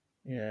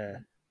Yeah.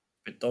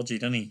 dodgy,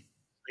 doesn't he?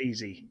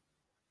 Easy.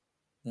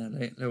 Yeah, a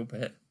little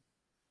bit.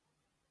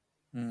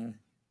 Yeah.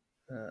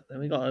 Then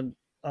we got an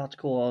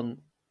article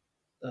on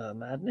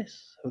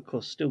Madness, who of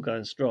course still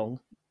going strong.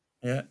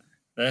 Yeah.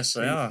 Yes,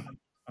 they are.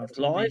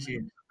 After Live. these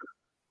years.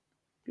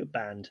 Good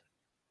band.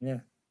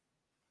 Yeah.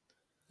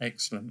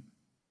 Excellent.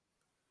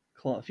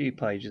 Quite a few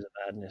pages of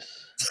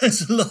Madness.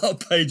 There's a lot of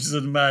pages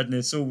of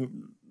Madness, all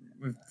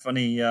with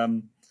funny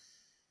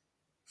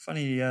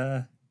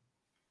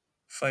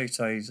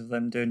photos of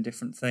them doing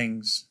different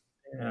things.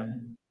 Yeah.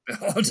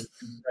 Odd.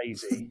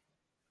 Crazy.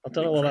 I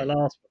don't know what that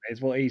last one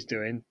is, what he's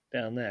doing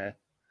down there.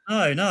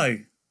 No.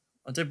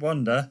 I did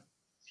wonder.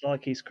 It's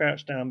like he's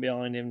crouched down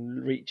behind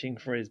him, reaching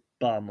for his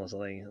bum or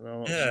something. I'm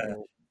not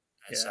sure.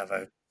 Let's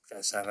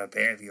have a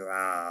bit of your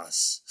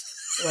ass.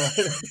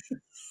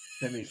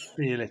 Let me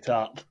feel it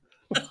up.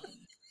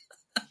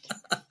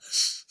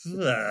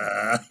 Feel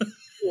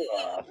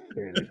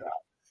it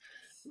up.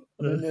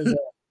 And then there's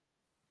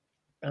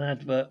an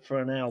advert for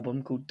an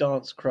album called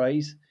Dance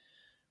Craze,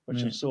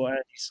 which I saw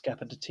Andy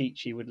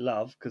Scappaticci would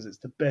love because it's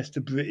the best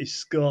of British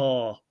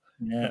ska.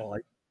 Yeah.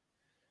 Right.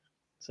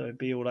 So it'd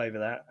be all over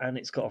that. And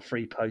it's got a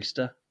free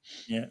poster.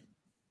 Yeah.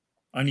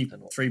 Only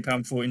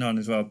 £3.49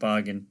 as well,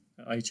 bargain.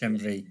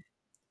 HMV.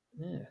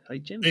 Yeah,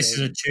 HMV. This is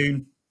a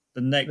tune.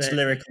 The next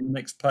lyric on the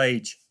next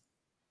page.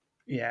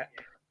 Yeah,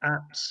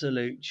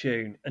 absolute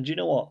tune. And do you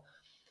know what?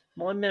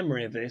 My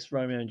memory of this,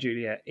 Romeo and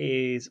Juliet,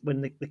 is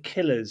when the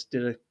Killers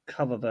did a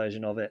cover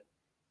version of it.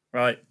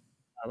 Right.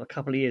 A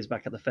couple of years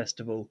back at the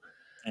festival.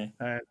 Yeah.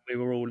 And we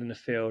were all in the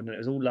field, and it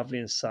was all lovely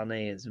and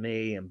sunny. It's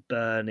me and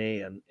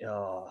Bernie, and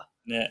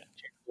Yeah.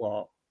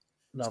 what,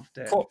 loved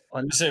it. Qu-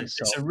 I love this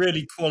It's song. a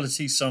really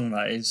quality song,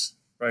 that is.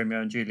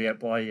 Romeo and Juliet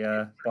by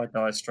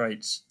Dire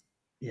Straits.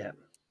 Yeah,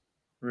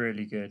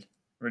 Really good.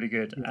 Really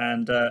good. yeah.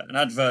 And an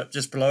advert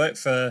just below it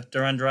for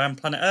Duran Duran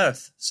Planet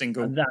Earth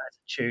single. And that's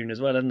a tune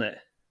as well, isn't it?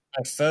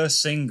 Their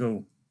first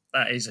single.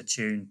 That is a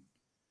tune.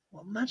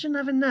 Well, imagine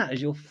having that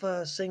as your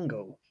first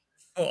single.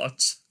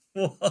 What?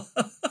 What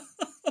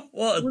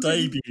a Was it?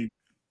 debut.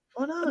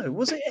 I know.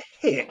 Was it a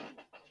hit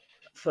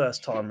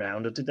first time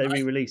round, or did they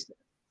re-release it?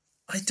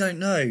 I don't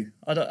know.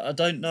 I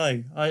don't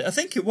know. I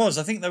think it was.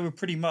 I think they were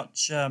pretty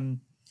much. I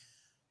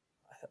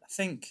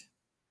think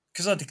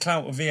because I had the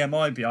clout of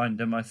VMI behind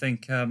them. I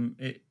think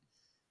it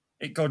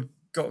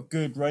got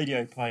good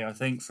radio play. I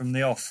think from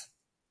the off.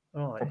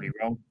 Right. Probably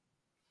wrong.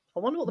 I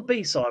wonder what the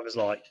B-side was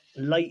like.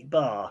 Late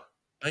Bar.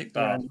 Late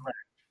Bar. Duran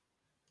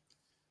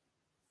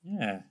Duran.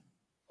 Yeah.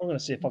 I'm going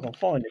to see if I can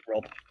find it,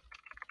 Rob,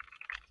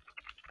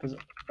 because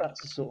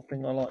that's the sort of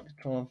thing I like to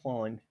try and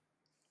find.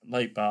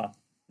 Late Bar.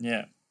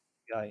 Yeah.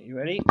 Okay, you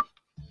ready?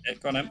 Yeah,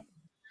 go on then.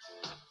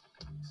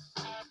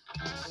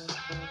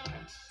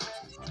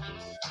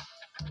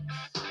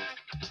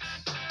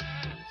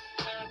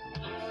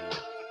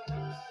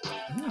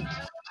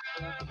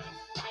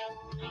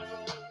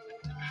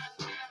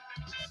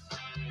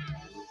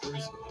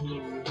 There's a hole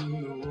in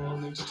the wall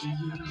next to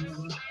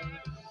you.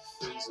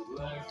 Things that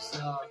legs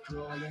are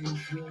crawling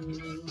through.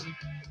 The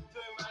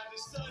man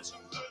is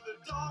searching for the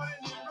door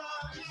in your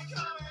room. You're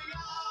coming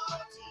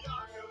out,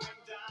 you're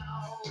going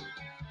down.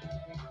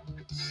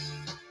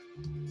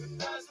 But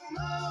there's a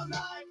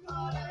moonlight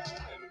party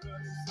in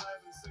room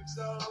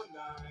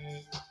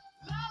 7609.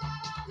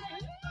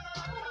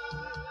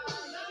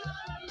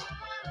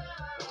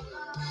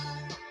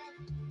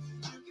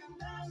 You can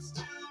dance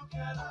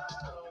together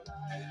all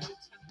night.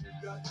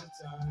 You've got the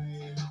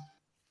time.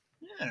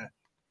 Yeah.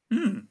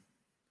 Hmm.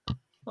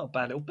 Not a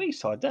bad little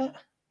B-side, that.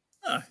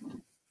 Oh,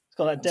 It's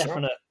got that That's right.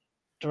 definite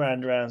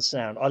Duran Duran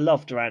sound. I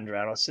love Duran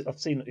Duran. I've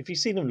seen. If you've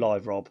seen them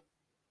live, Rob.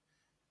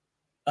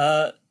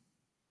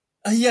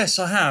 Yes,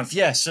 I have.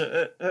 Yes,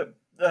 at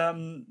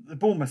the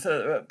Bournemouth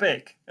at the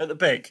Bic.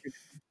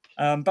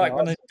 Back Yeah,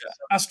 when I the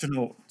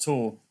Astronaut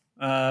tour,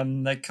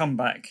 their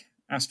comeback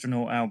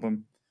Astronaut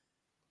album.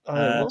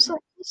 Oh, what's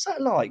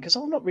that like? Because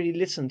I've not really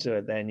listened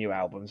to their new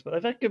albums, but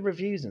they've had good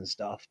reviews and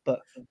stuff. But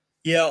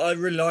Yeah, I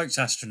really liked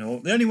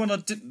Astronaut. The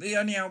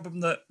only album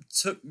that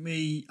took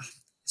me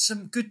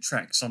some good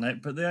tracks on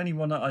it, but the only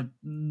one that I'm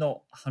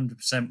not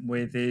 100%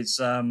 with is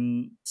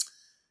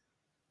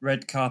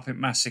Red Carpet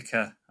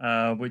Massacre,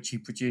 which he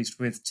produced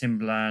with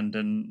Timbaland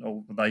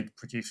or they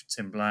produced with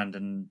Timbaland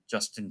and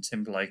Justin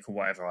Timberlake or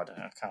whatever. I don't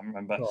know. I can't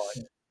remember.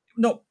 right,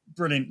 Not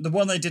brilliant. The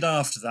one they did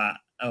after that,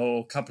 or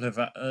a couple of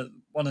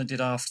one they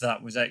did after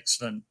that was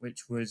excellent,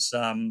 which was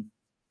the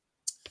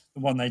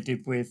one they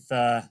did with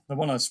the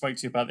one I spoke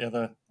to you about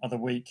the other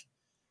week.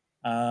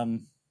 God,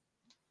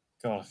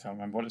 I can't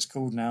remember what it's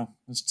called now.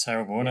 It's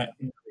terrible, isn't it?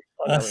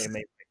 I know what you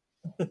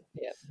mean.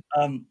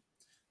 Yeah,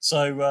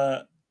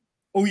 So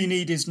All You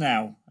Need Is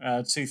Now,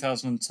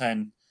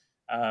 2010,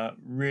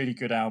 really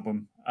good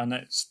album, and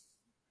it's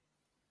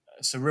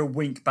a real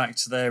wink back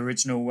to their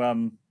original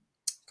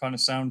kind of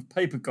sound.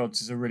 Paper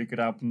Gods is a really good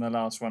album, their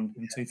last one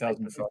in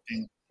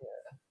 2015.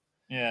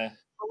 Yeah.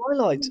 I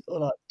liked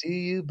Do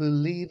You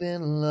Believe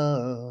in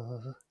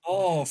Love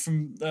Oh,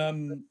 from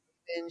and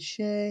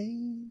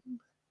Shame?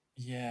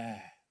 yeah,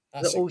 Is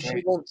that's that a All She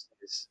great. Wants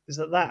is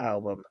that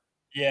album?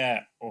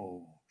 Yeah,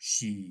 All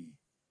She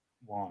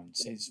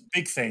Wants is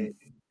Big Thing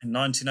in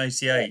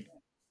 1988.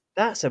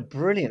 That's a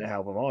brilliant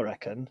album, I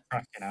reckon.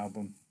 Cracking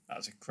album.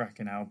 That's a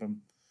cracking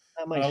album.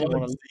 That And makes I me like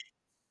want to.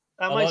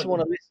 I That makes like me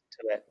want to listen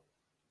to it.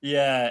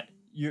 Yeah,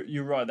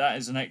 you're right. That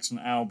is an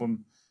excellent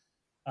album.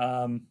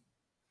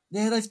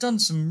 Yeah, they've done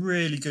some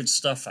really good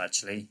stuff.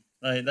 Actually,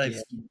 they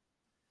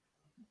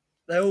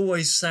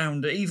always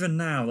sound. Even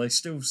now, they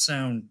still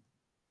sound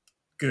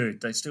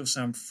good. They still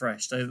sound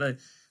fresh. They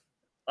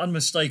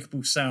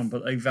unmistakable sound,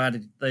 but they've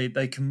added. They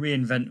can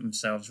reinvent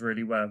themselves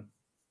really well.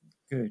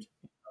 Good.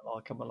 I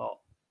like them a lot.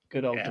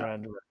 Good old Yeah.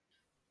 Duran Duran,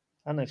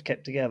 and they've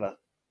kept together.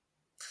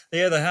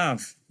 Yeah, they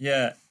have.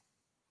 Yeah,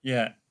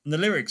 yeah. And the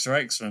lyrics are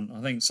excellent.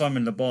 I think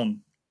Simon Le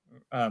Bon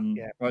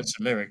writes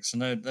the lyrics,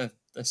 and they're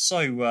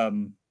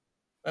so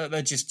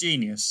they're just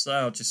genius. They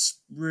are just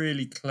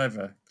really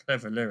clever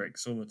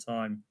lyrics all the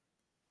time.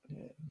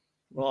 Yeah.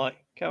 Right,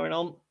 carrying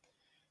on.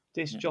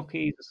 Disc Yeah.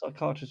 jockey, the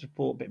psychiatrist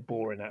report, a bit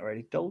boring that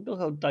really. Look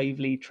how Dave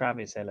Lee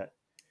Travis, Elliot.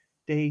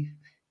 Dave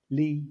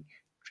Lee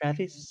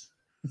Travis.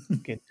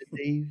 Get to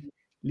Dave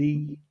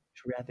Lee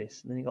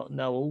Travis. And then you got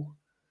Noel,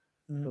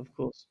 of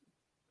course.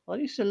 I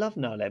used to love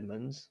Noel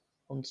Edmonds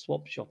on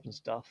Swap Shop and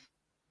stuff.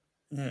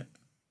 Yeah.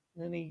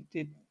 And then he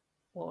did,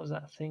 what was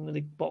that thing with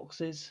the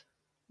boxes?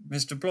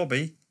 Mr.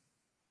 Blobby.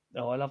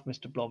 Oh, I love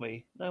Mr.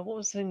 Blobby. No, what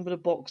was the thing with the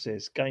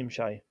boxes? Game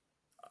show.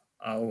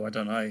 Oh, I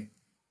don't know.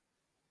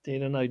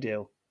 Deal or No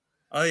Deal.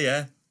 Oh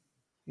yeah.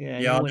 Yeah,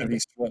 Yeah, I he went a never bit-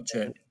 used to watch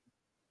it.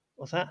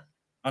 What's that?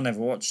 I never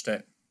watched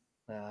it.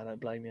 Nah, I don't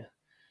blame you.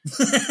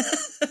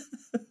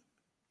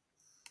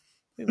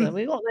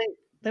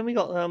 Then we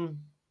got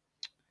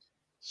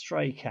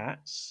Stray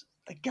Cats.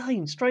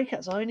 Again, Stray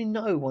Cats. I only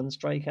know one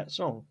Stray Cat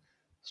song,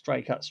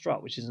 Stray Cat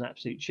Strut, which is an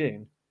absolute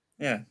tune.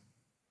 Yeah.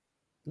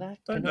 Like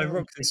Don't know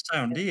Rock This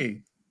Town, do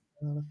you?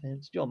 on a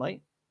fence. Do you,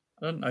 mate?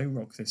 I don't know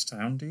Rock This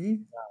Town, do you?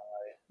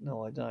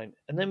 No, I don't.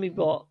 And then we've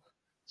got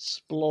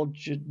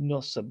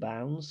Splodgenosa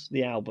Bounds,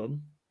 the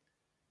album,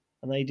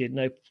 and they did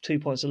no 2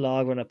 pints of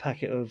lager and a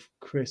packet of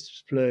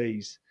crisps,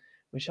 please,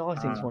 which I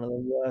think is Ah. one of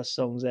the worst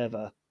songs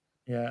ever.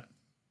 Yeah.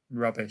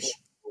 Rubbish.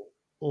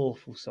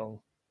 Awful song.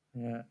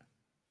 Yeah.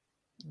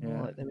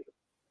 Right, then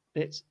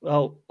bits.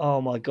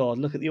 Oh my God!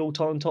 Look at the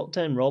all-time top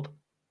 10, Rob.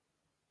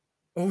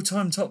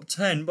 All-time top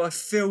 10 by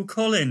Phil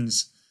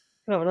Collins.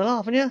 You're having a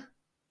laugh, aren't you?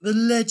 The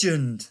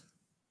legend.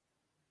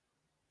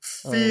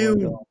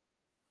 Phil.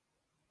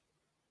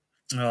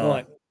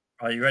 Right.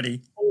 Are you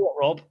ready? What,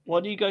 Rob? Why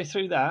do you go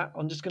through that?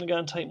 I'm just going to go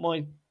and take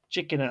my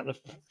chicken out of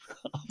the.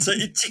 So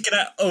you chicken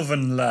out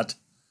oven, lad.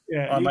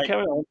 Yeah, you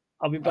carry on.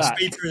 I'll be back. I'll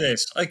speed through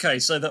this. Okay,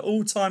 so the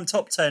all-time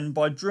top 10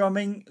 by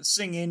drumming,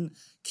 singing,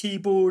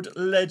 keyboard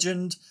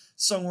legend,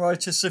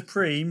 songwriter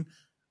supreme,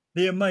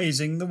 the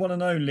amazing, the one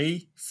and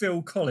only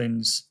Phil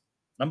Collins.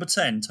 Number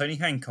 10, Tony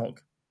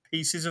Hancock.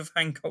 Pieces of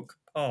Hancock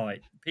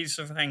Pie. Pieces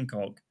of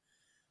Hancock.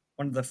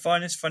 One of the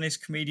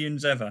funniest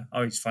comedians ever.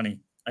 Oh, he's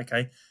funny.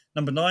 Okay.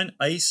 Number 9,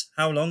 Ace.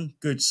 How Long?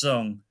 Good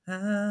song.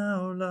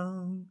 How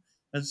long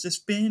has this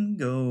been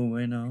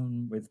going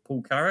on? With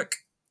Paul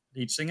Carrack,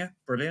 lead singer.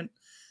 Brilliant.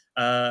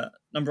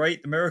 Number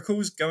 8, The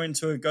Miracles. Go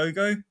Into a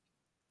Go-Go.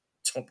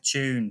 Top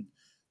tune.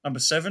 Number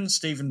 7,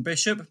 Stephen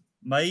Bishop.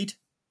 Made.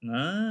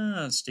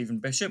 Stephen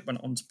Bishop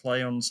went on to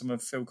play on some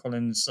of Phil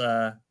Collins'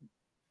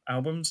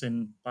 albums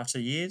in latter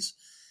years,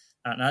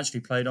 and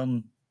actually played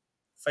on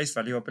Face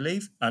Value, I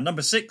believe.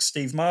 Number 6,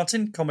 Steve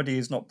Martin. Comedy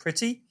Is Not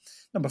Pretty.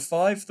 Number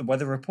 5, The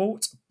Weather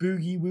Report.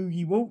 Boogie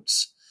Woogie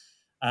Waltz.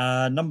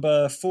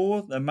 Number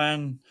 4, the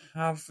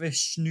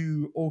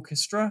Mahavishnu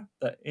Orchestra,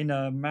 the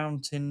Inner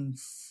Mountain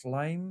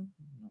Flame.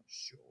 I'm not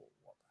sure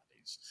what that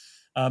is.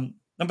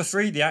 Number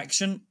 3, The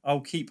Action,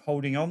 I'll Keep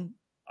Holding On.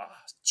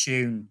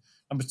 Tune.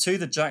 Number 2,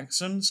 The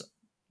Jacksons,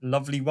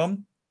 Lovely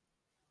One.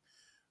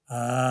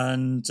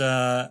 And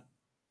Earth,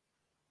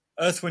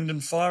 Wind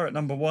and Fire at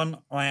number 1,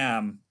 I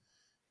Am.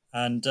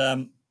 And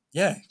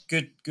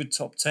good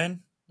top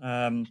 10.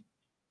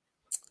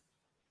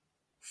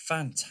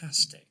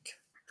 Fantastic.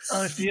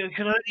 Oh, if you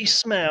can only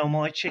smell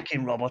my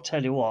chicken, Rob, I'll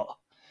tell you what.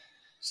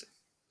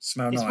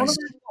 Smell It's nice. one of those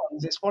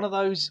ones. It's one of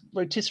those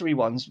rotisserie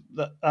ones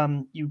that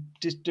you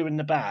just do in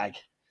the bag.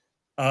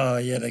 Oh,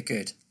 yeah, they're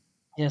good.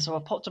 Yeah, so I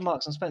popped to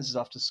Marks and Spencer's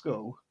after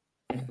school,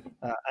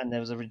 and there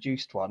was a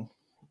reduced one.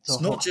 So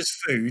It's not just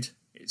food;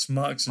 it's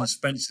Marks and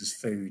Spencer's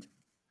food.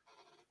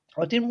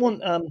 I didn't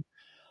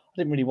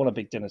really want a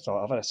big dinner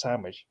tonight. I've had a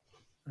sandwich.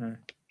 I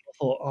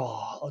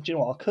thought, do you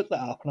know what? I'll cook that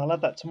up and I'll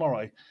have that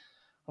tomorrow.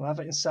 I'll have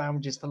it in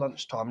sandwiches for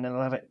lunchtime, and then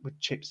I'll have it with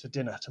chips for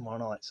dinner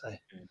tomorrow night. So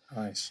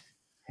Nice.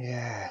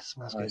 yeah,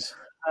 smells Nice. good.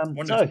 I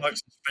wonder if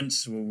Marks and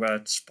Spencer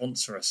will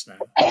sponsor us now.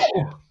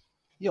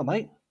 Yeah,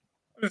 mate. I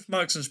wonder if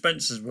Marks and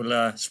Spencer's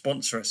will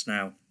sponsor us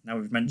now. Now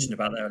we've mentioned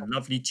about their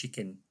lovely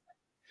chicken.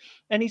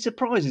 Any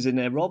surprises in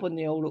there, Rob, in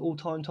the old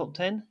all-time top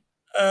 10?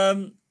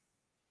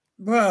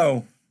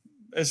 Well,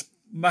 there's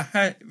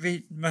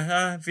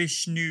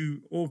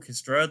Mahavishnu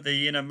Orchestra,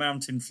 the Inner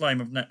Mountain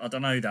Flame. I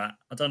don't know that.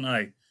 I don't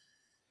know.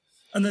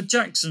 And the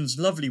Jacksons,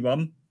 lovely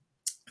one.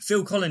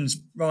 Phil Collins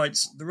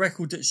writes, the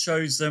record that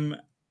shows them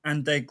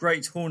and their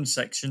great horn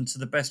section to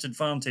the best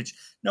advantage.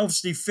 Now,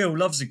 obviously, Phil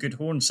loves a good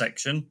horn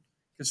section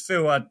because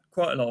Phil had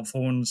quite a lot of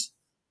horns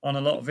on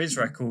a lot of his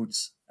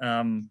records.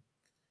 So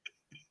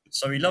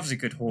he loves a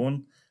good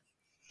horn.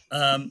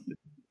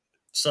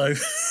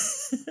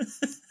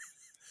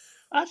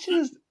 Actually,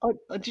 do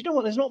you know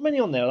what? There's not many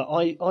on there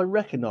that I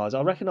recognise.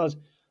 I recognise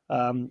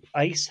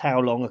Ace, How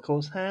Long, of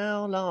course.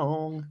 How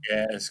Long?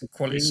 Yeah, it's a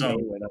quality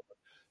song.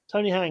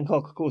 Tony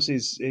Hancock, of course,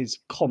 is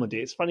comedy.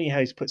 It's funny how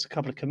he puts a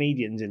couple of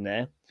comedians in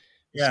there.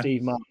 Yeah.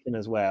 Steve Martin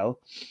as well.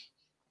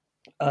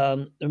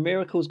 The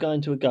Miracles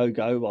Going to a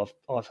Go-Go,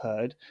 I've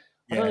heard.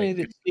 I don't know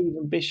who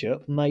Stephen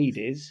Bishop Made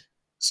is.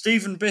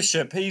 Stephen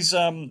Bishop, he's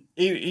a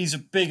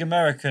big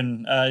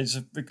American. He's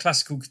a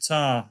classical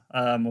guitar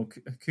or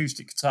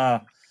acoustic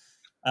guitar.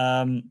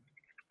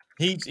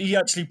 He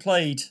actually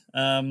played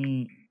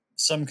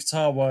some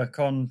guitar work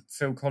on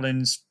Phil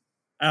Collins'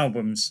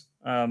 albums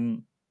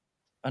and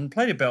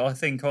played a bit, I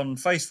think, on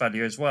Face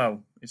Value as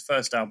well, his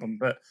first album.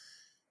 But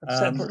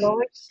Separate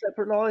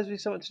Lives with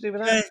something to do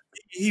with that? Yeah,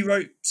 he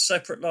wrote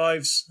Separate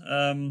Lives,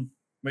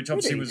 which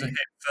obviously was a hit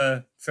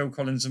for Phil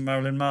Collins and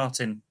Marilyn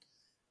Martin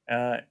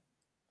a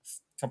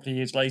couple of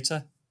years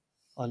later.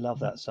 I love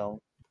that song.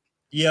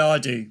 Yeah, I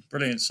do.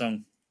 Brilliant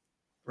song.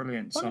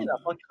 Brilliant Funny song.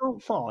 enough, I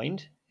can't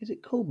find. Is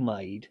it called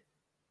Made?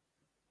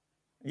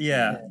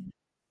 Yeah.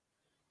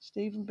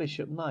 Stephen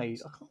Bishop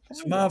Made. I can't find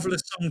it's a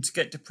marvellous song to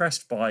get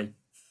depressed by,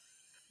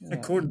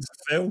 according to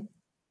Phil.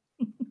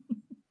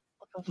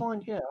 I can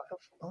find. Yeah,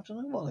 I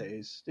don't know what it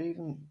is.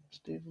 Stephen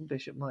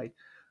Bishop made.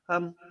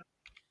 Wait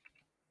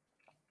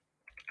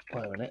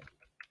a minute.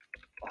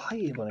 I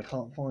hate it when I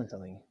can't find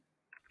something.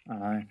 I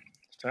know.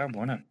 It's terrible,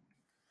 isn't it?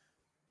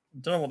 I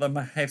don't know what the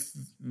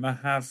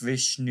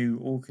Mahavishnu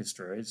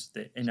Orchestra is.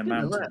 The Inner Still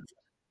Mountain. around.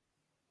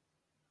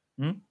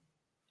 Hmm?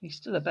 He's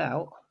still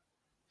about.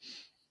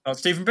 Oh,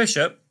 Stephen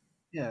Bishop?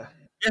 Yeah.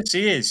 Yes,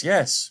 he is.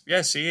 Yes,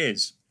 he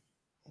is.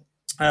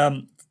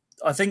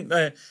 I think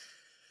that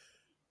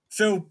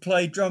Phil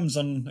played drums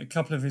on a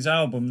couple of his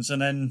albums,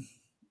 and then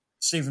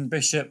Stephen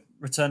Bishop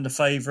returned a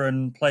favour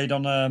and played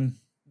on a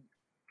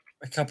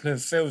couple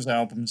of Phil's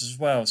albums as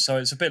well. So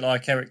it's a bit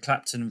like Eric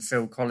Clapton and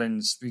Phil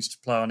Collins used to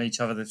play on each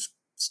other's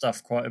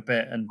stuff quite a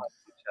bit and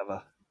Each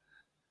other.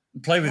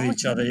 play with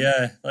each other.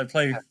 Yeah, they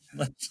play.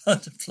 They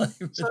like to play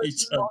with So,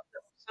 each other.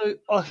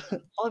 so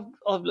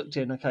I've looked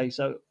in. Okay,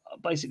 so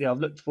basically I've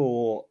looked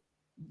for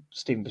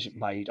Stephen Bishop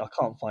made. I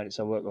can't find it,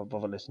 so I won't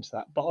bother listening to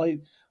that. But I'd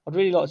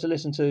really like to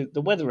listen to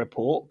the Weather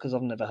Report because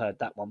I've never heard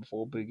that one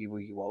before. Boogie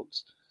Woogie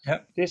Waltz.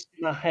 Yep. This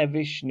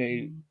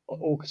Mahavishnu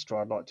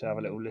Orchestra I'd like to have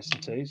a little listen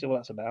to. See what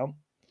that's about.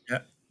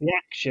 Yep. The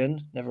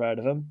Action, never heard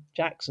of them.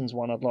 Jackson's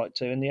one I'd like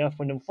to, and the Earth,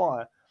 Wind and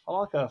Fire. I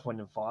like Earth, Wind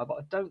and Fire, but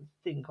I don't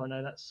think I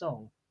know that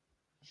song.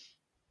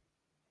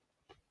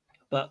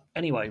 But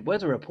anyway,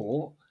 Weather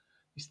Report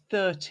is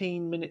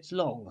 13 minutes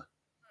long.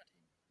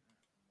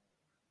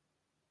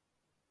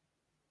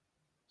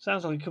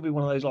 Sounds like it could be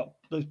one of those like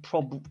those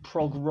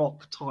prog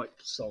rock type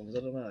songs.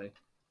 I don't know,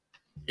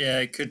 Yeah,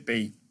 it could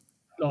be.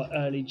 like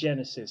early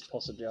Genesis,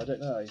 possibly. I don't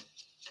know.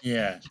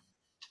 Yeah, Have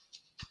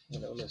a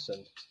little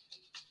listen.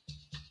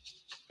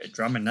 bit of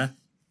drumming there.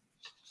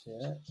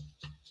 Yeah.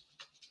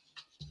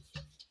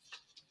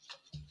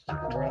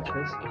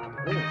 Maracas.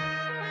 Ooh.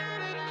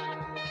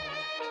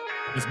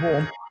 It's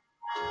warm.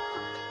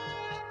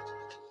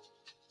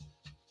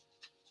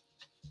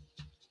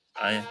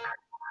 Oh, yeah.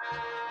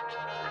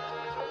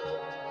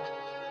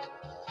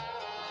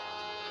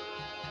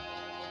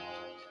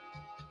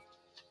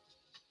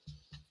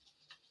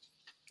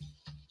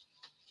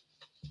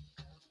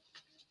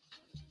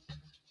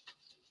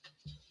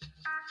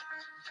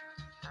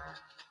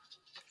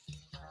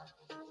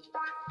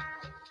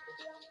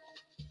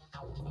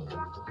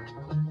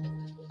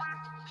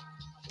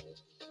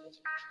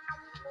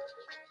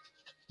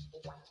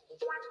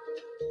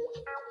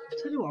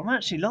 Tell you what, I'm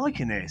actually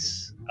liking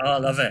this. Oh, I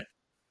love it.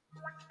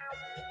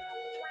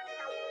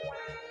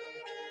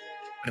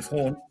 Bit of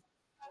horn.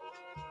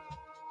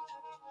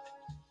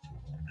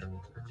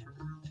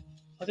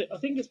 I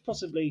think it's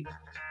possibly.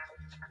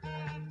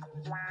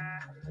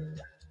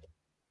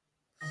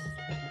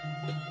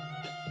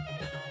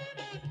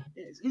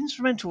 It's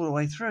instrumental all the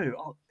way through.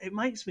 It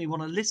makes me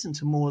want to listen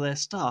to more of their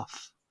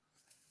stuff.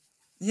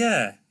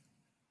 Yeah,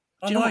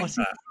 I Do you know like what I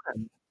think?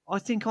 that. I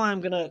think I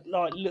am gonna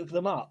like look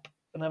them up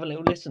and have a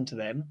little listen to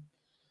them.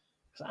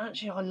 Because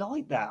actually, I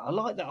like that. I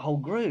like that whole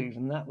groove,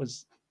 and that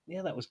was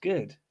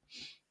good.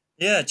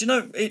 Yeah, do you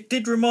know, it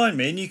did remind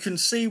me, and you can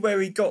see where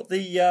he got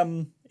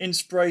the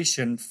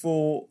inspiration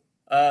for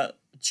a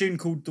tune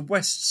called The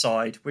West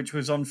Side, which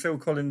was on Phil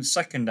Collins'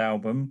 second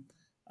album,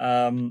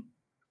 Hello,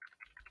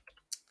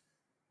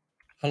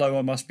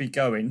 I Must Be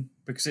Going,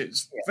 because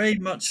it's very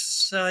much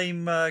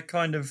same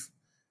kind of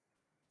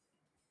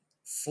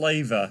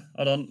flavour.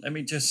 Hold on, let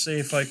me just see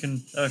if you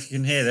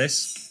can hear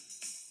this.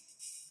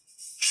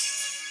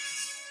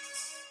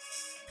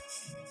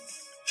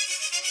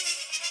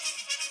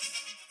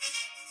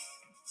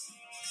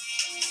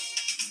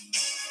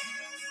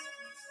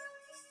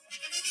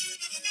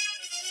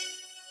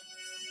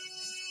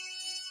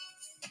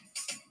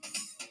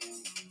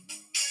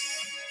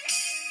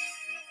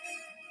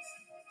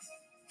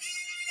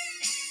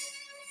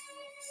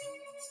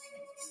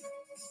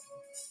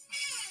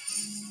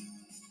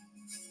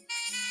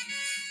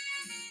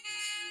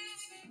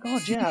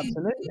 God, yeah,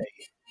 absolutely.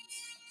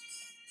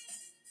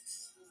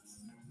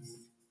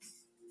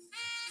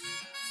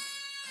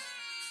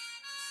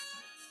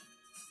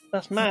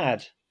 That's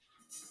mad.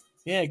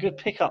 Yeah, good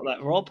pickup,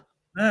 that Rob.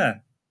 Yeah.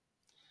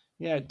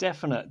 Yeah,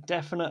 definite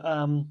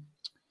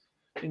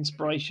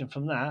inspiration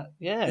from that.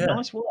 Yeah, Yeah.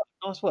 nice work.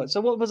 So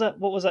what was that?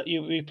 What was that?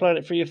 You played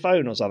it through your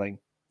phone or something?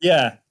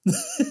 Yeah.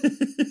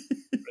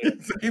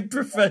 Very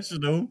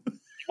professional.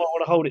 You might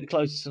want to hold it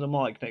closer to the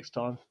mic next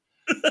time.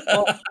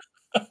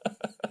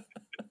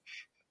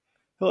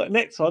 Well,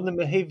 next time,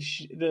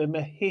 Mahavishnu.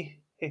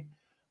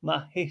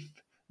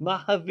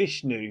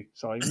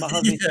 Sorry,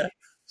 Mahavishnu. Yeah.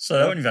 So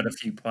I only had a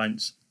few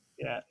pints.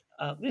 Yeah.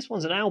 This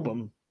one's an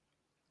album.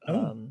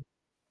 Oh.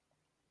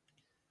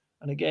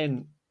 And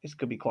again, this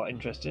could be quite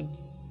interesting.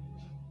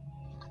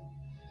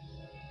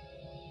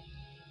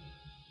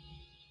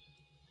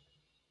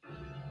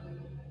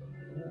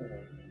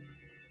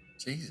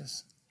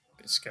 Jesus. A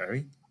bit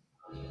scary.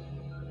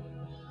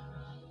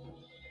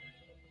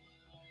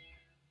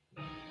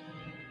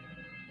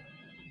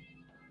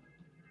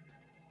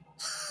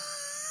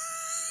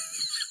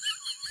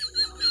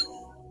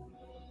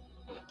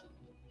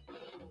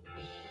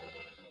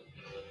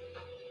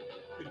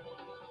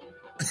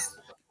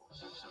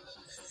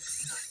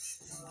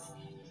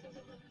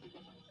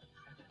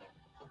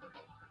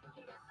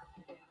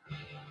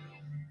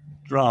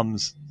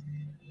 drums.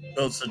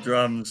 Lots of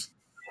drums.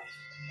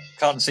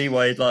 Can't see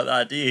why you'd like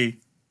that, do you?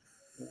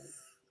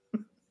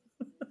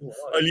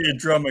 Only a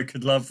drummer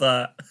could love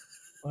that.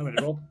 Wait a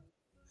minute, Rob.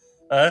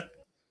 Huh?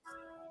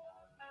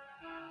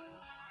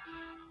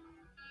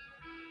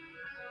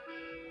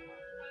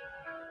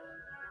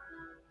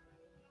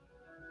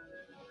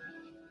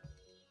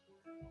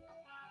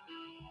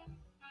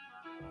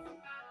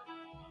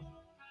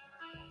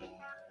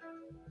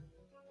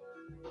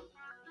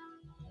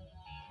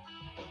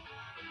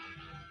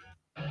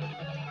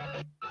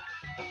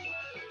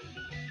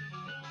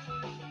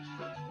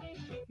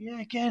 Yeah,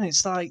 again,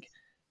 it's like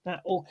that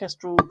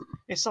orchestral.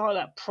 It's like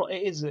that.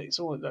 It is. It's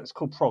all that's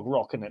called prog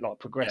rock, isn't it? Like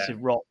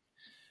progressive rock.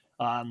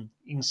 You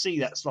can see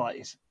that's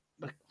like,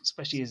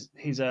 especially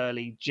his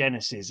early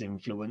Genesis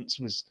influence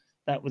was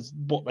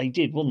what they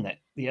did, wasn't it?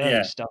 The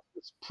early stuff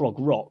was prog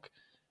rock.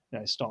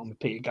 Starting with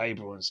Peter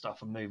Gabriel and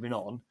stuff, and moving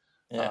on.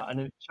 Yeah. And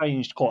it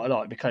changed quite a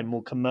lot. It became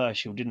more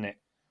commercial, didn't it?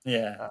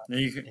 Yeah,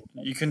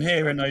 you can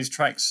hear in those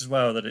tracks as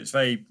well that it's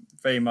very,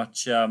 very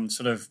much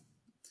sort of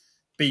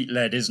beat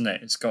led, isn't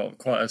it? It's got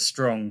quite a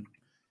strong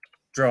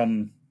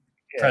drum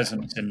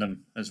presence in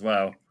them as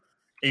well.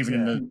 Even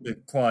in the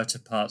quieter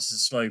parts, the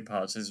slow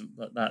parts, there's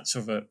that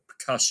sort of a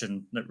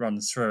percussion that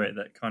runs through it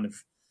that kind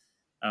of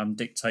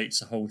dictates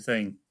the whole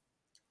thing.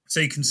 So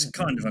you can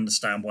kind of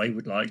understand why he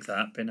would like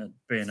that,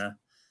 being a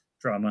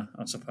drummer,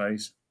 I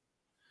suppose.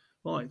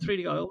 Right,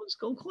 3D Guy. It's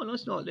gone quite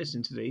nice to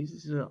listen to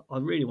these. I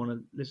really want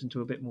to listen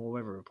to a bit more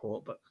Weather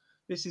Report, but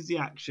this is the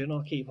action.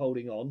 I'll keep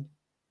holding on.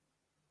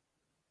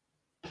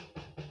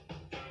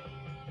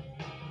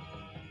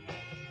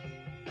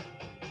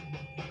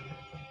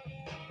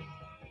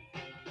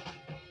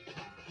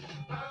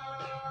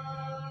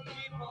 I'll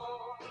keep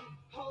on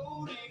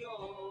holding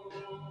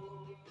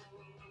on.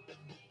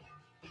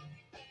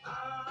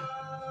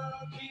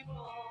 I'll keep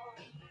on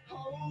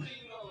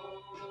holding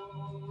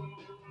on.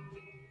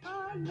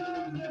 I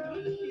know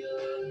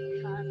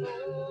you're kind of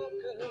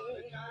girl.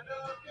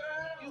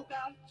 You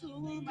got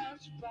too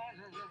much pride.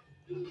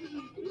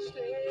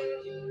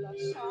 Instead, you love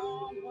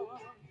someone.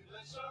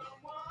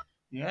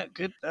 Yeah,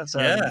 good. That's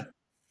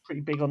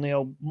pretty big on the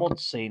old mod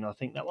scene, I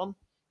think, that one.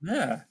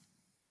 Yeah,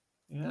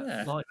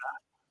 like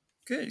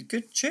that.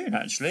 Good tune,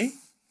 actually.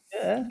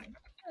 Yeah.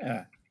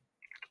 Yeah.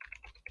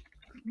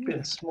 Bit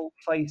of Small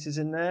Faces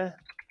in there.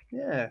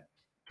 Yeah.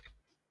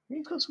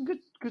 You've got some good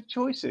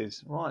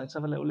choices. Right, let's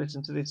have a little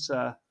listen to this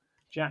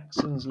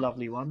Jackson's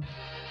lovely one.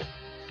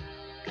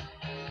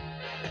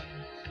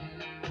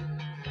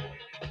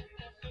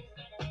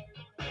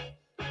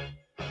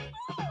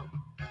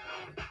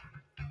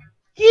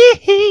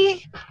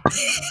 Yee-hee!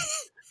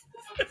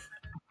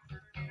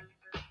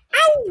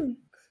 Ow!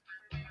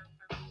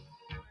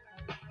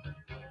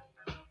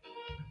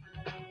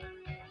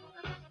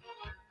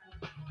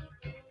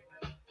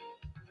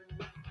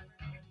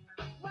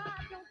 Why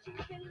don't you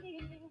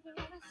believe me when I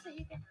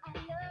say that I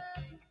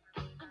love you?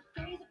 I'm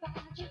crazy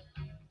about you.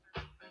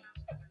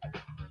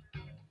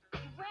 You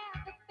wear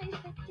the face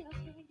that tells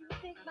me you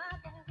think my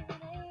love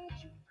ain't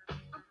true.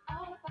 I'm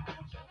all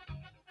about you.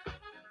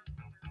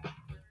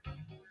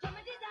 Show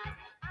me desire,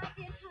 I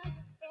get high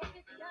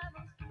every time I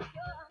speak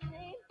your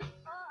name.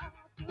 All I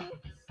do is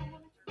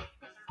all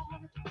I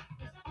do.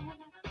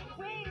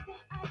 The way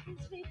that I can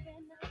sleep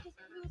and I just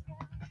lose my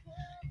love.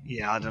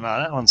 Yeah, I don't know.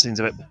 That one seems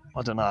a bit.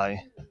 I don't know.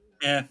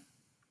 Yeah.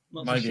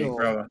 Not Maybe sure. a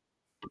grower.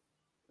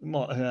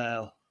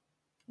 Well,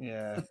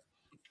 yeah.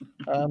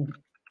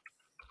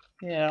 Yeah,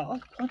 I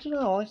don't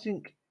know. I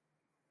think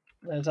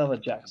there's other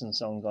Jackson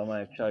songs I may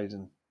have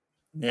chosen.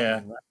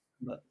 Yeah.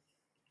 But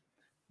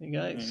there you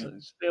go.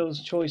 It's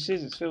Phil's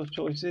choices. It's Phil's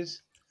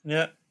choices.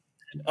 Yeah.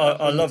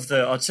 I love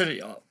the. I tell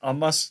you, I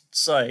must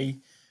say,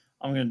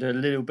 I'm going to do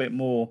a little bit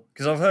more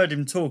because I've heard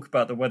him talk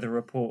about the Weather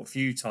Report a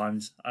few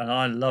times, and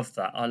I love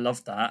that. I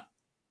love that.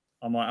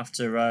 I might have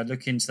to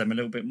look into them a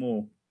little bit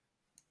more.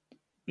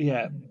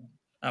 Yeah.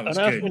 That was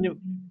Earth, good. Wind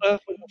and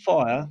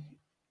Fire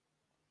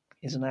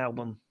is an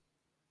album.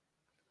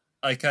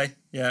 Okay.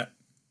 Yeah.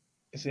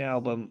 It's the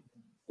album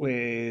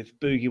with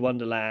Boogie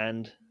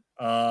Wonderland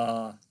and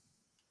all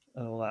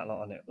that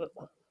lot on it.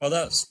 Well,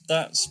 that's.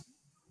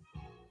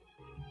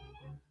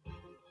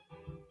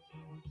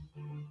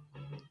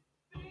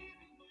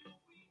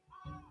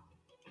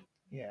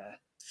 Yeah.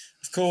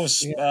 Of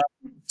course,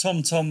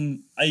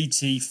 Tom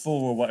 84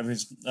 or whatever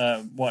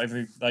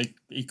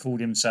he called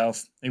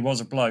himself. He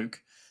was a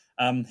bloke.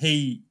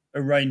 He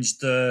arranged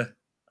the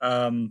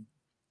horn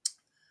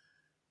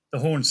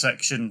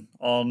section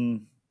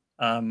on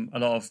a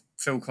lot of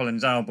Phil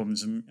Collins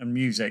albums and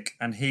music,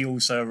 and he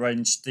also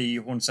arranged the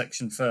horn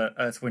section for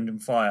Earth, Wind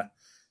and Fire.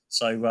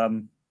 So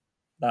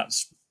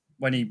that's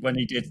when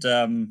he did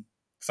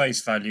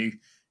Face Value.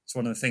 It's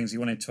one of the things he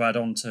wanted to add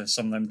on to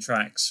some of them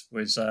tracks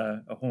was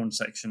a horn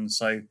section.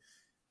 So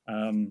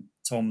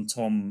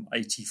Tom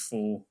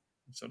 84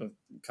 sort of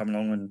come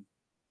along and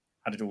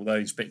added all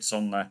those bits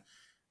on there.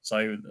 So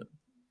a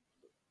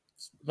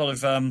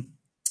lot of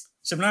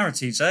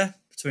similarities there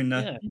between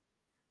the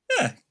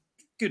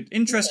good,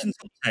 interesting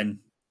top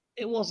 10.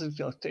 it was an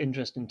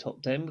interesting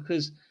top 10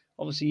 because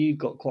obviously you've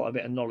got quite a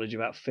bit of knowledge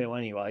about Phil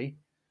anyway,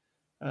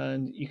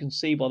 and you can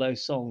see by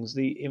those songs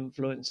the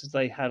influences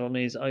they had on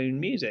his own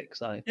music.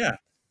 So Yeah,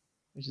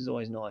 which is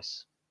always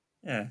nice.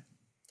 yeah,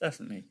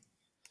 definitely.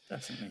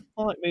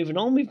 All right, moving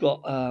on. We've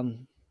got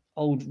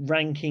old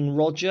Ranking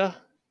Roger.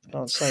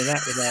 Can't say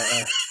that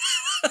without.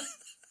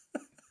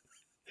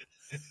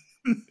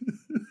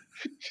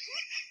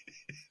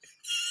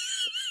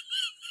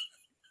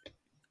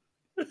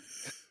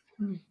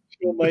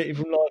 Your mate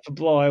from Life of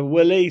Brian,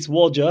 Willie's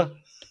Wodger.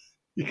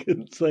 You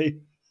couldn't say.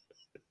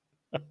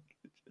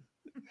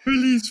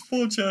 Willie's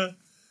Wodger.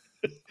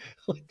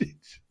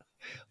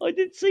 I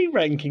did see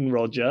Ranking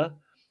Roger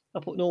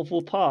up at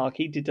Northwood Park.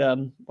 He did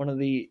one of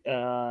the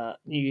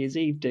New Year's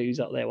Eve do's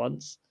up there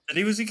once.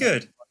 And was he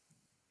good?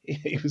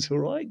 He was all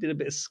right. Did a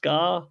bit of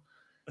ska.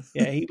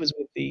 Yeah, he was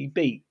with the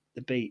Beat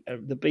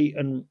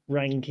and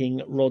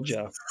Ranking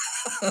Roger.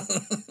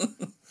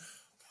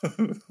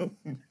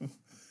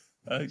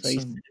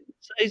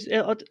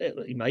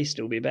 He may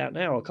still be about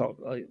now.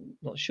 I'm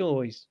not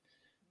sure. He's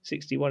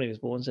 61. He was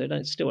born, so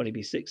he'd still only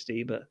be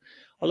 60. But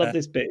I love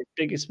this bit. His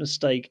biggest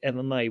mistake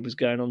ever made was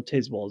going on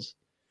Tiswas.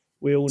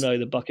 We all know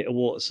the Bucket of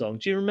Water song.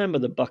 Do you remember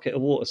the Bucket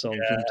of Water song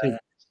from Tiswas?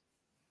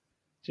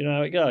 Do you know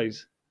how it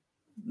goes?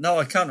 No,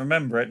 I can't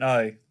remember it.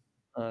 No.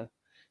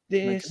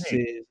 This is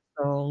the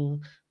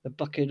song, the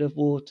Bucket of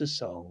Water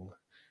song.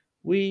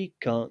 We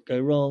can't go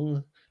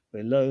wrong.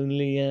 We're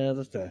lonely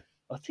as a...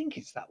 I think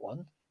it's that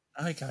one.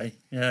 Okay,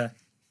 yeah.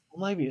 Or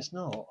maybe it's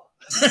not.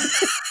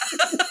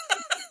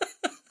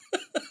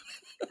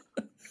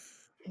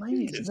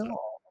 Maybe it's not.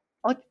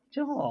 Do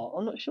you know what?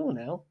 I'm not sure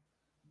now.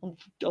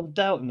 I'm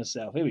doubting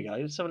myself. Here we go.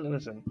 Let's have a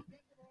listen.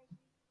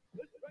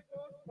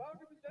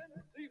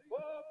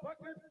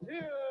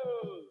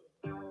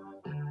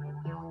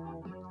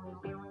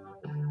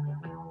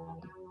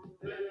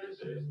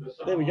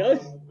 There we go.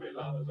 We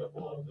love the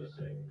water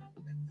sing.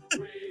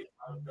 We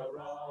can't go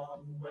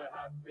wrong. We're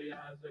happy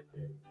as a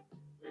king.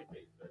 We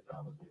beat the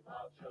drums, we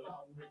march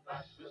along, we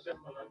clash the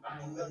cymbal and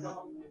bang the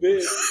gong.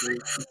 This is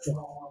the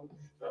song,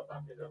 the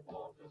Bucket of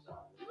Water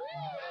song.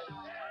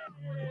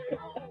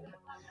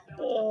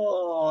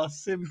 Oh,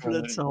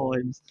 simpler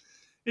times.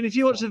 And if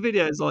you watch the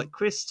videos like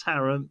Chris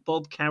Tarrant,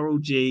 Bob Carroll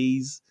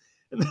G's,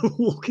 and they're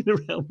walking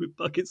around with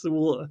buckets of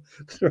water,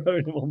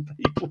 throwing them on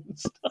people and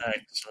stuff.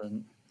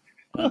 Excellent.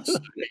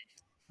 Absolutely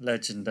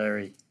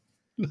legendary.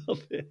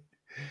 Love it.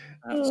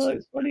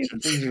 It's funny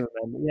things you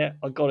remember. Yeah,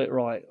 I got it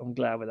right. I'm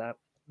glad with that.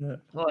 Yeah.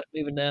 Right,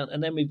 moving down.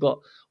 And then we've got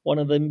one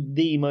of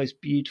the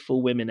most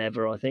beautiful women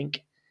ever, I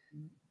think.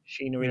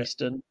 Sheena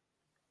Easton.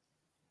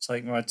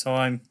 Take My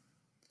Time.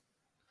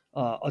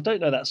 I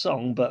don't know that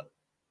song, but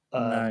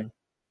No.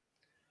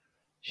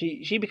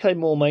 she became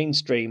more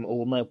mainstream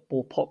or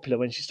more popular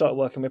when she started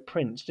working with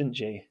Prince, didn't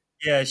she?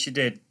 Yeah, she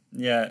did.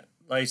 Yeah,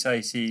 late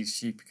 80s,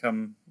 she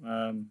become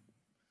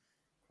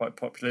quite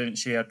popular, and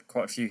she had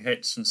quite a few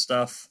hits and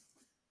stuff.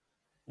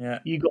 Yeah.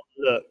 You Got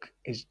Look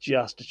is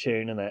just a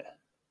tune, isn't it?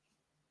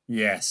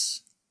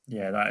 Yes.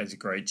 Yeah, that is a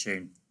great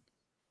tune.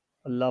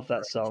 I love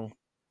that song.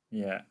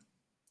 Yeah.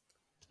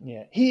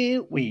 Yeah.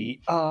 Here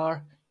we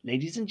are,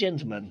 ladies and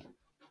gentlemen.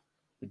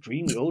 The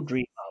dream we all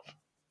dream of.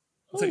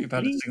 I thought you were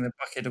about to sing the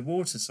Bucket of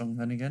Water song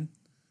then again.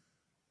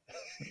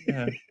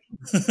 Yeah.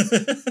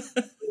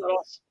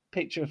 Nice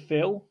picture of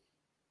Phil.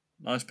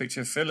 Nice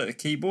picture of Phil at the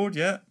keyboard,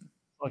 yeah.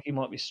 Like he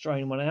might be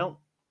straining one out.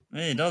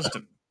 Yeah, he does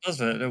it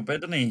a little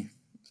bit, doesn't he?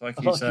 It's like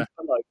I he's...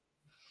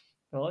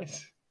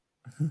 nice.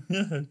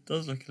 Yeah, it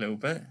does look a little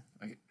bit.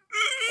 I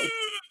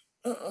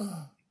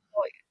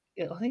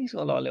think he's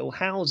got like little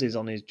houses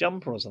on his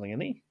jumper or something,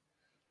 isn't he?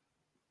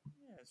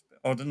 Yeah, it's a bit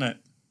odd, isn't it?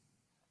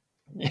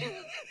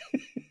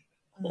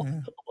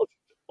 Yeah.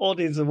 Odd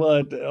is a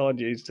word that I'd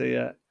use to,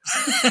 yeah.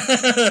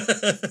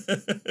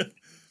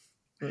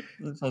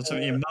 That's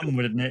something your mum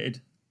would have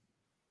knitted.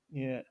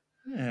 Yeah.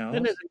 Yeah.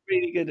 Then there's a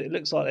really good. It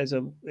looks like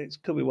it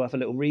could be worth a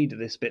little read of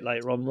this bit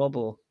later on, Rob,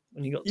 or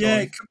when you got time. Yeah,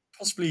 it could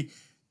possibly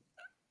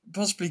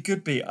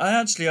could be.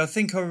 I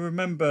think I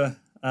remember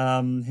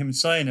him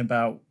saying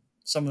about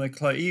some of the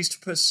clothes. He used to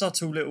put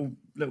subtle little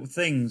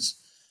things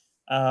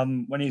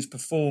when he was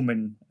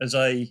performing as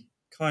a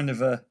kind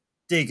of a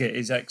dig at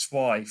his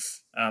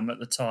ex-wife at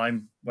the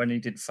time when he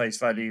did Face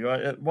Value.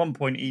 At one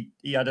point,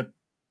 he had a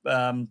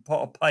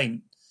pot of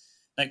paint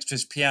next to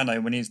his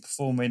piano when he was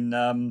performing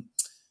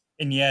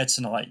In the Air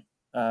Tonight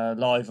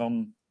live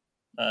on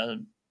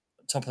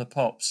Top of the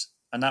Pops,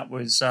 and that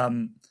was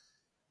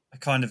a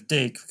kind of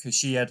dig because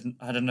she had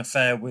an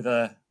affair with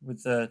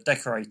the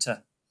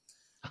decorator,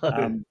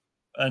 and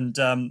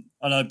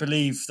I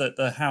believe that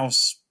the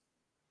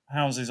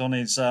houses on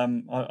his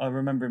I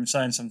remember him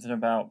saying something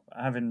about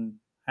having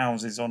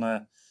houses on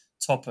a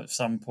top at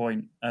some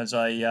point as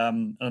a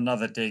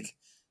another dig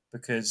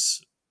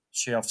because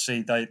she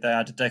obviously they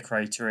had a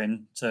decorator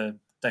in to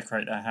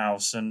decorate their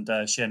house, and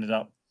she ended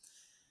up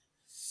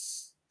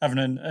having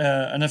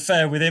an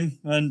affair with him,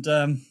 and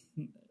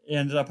he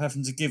ended up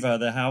having to give her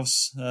the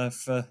house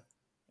as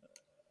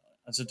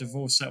a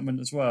divorce settlement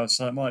as well.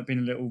 So it might have been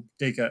a little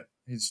dig at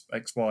his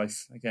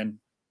ex-wife again,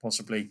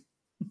 possibly.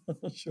 I'm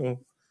not sure.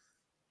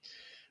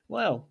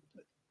 Well,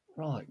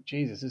 right,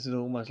 Jesus, this is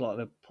almost like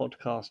the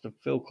podcast of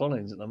Phil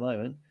Collins at the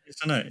moment.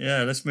 Isn't it?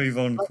 Yeah, let's move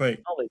on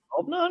quick.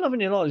 No, nothing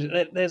your knowledge.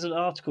 There's an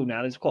article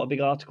now. There's quite a big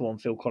article on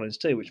Phil Collins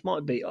too, which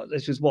might be.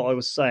 This is what I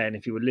was saying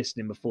if you were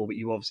listening before, but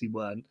you obviously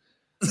weren't.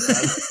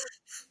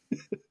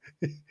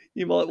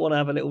 You might want to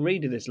have a little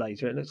read of this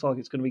later. It looks like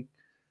it's going to be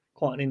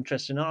quite an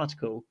interesting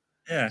article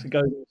Yeah, to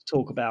go to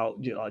talk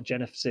about like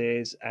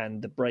Genesis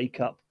and the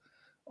breakup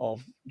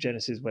of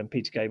Genesis when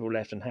Peter Gabriel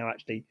left, and how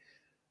actually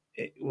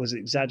it was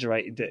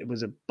exaggerated that it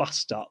was a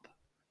bust up,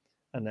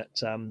 and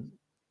that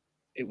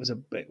it was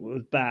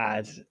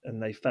bad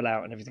and they fell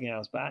out and everything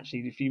else. But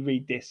actually, if you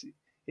read this,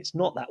 it's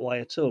not that way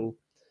at all.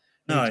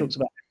 And no, he talks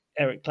about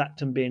Eric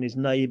Clapton being his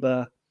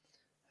neighbour,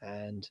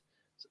 and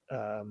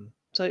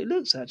so it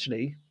looks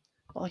actually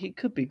like it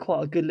could be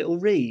quite a good little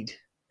read.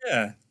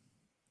 yeah,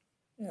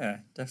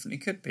 definitely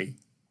could be.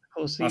 Of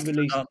course, he I've put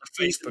released it on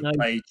the Facebook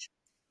page.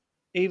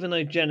 even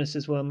though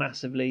Genesis were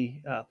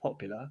massively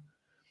popular,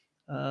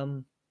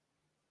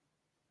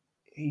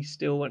 he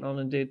still went on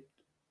and did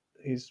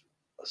his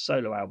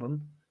solo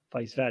album,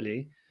 Face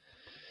Value,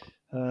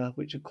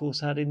 which of course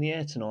had In the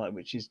Air Tonight,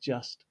 which is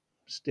just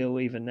still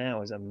even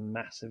now is a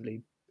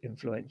massively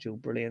influential,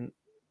 brilliant,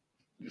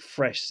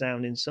 fresh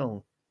sounding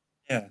song.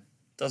 Yeah,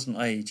 doesn't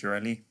age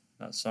really,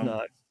 that song.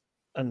 No,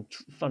 and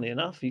funny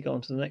enough, you go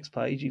on to the next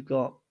page, you've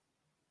got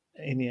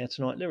In the Air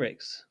Tonight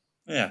lyrics.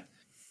 Yeah.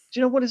 Do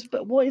you know what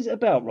is it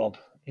about, Rob?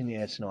 In the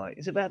Air Tonight,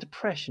 is it about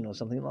depression or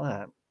something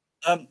like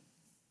that?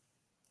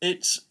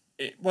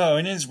 Well,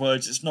 in his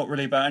words, it's not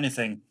really about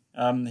anything.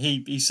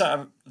 He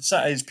sat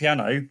at his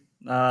piano.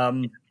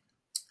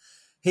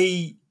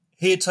 He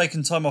had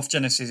taken time off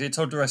Genesis. He had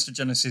told the rest of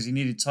Genesis he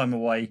needed time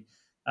away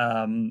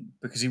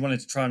because he wanted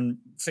to try and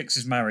fix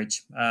his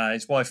marriage.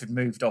 His wife had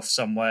moved off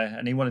somewhere,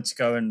 and he wanted to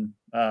go and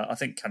I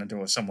think Canada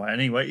or somewhere.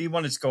 Anyway, he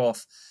wanted to go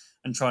off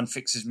and try and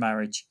fix his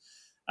marriage.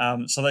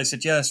 So they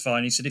said, "Yeah, that's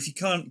fine." He said, "If you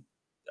can't,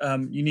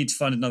 you need to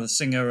find another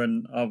singer,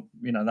 and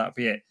that'll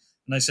be it."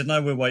 And they said,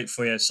 "No, we'll wait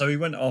for you." So he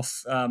went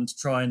off to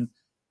try and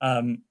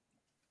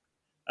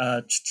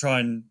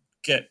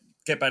get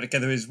back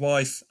together with his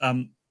wife.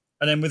 And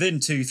then within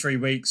 2-3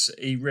 weeks,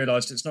 he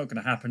realised it's not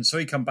going to happen. So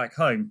he come back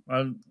home.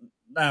 Well,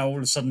 now all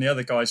of a sudden, the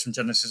other guys from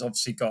Genesis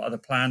obviously got other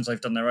plans.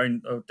 They've done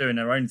doing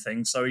their own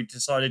thing. So he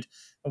decided,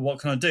 well, what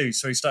can I do?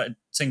 So he started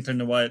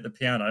tinkling away at the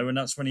piano, and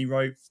that's when he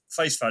wrote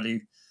Face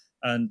Value.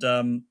 And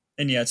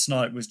In the Air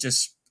Tonight was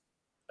just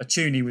a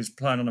tune he was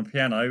playing on a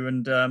piano,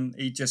 and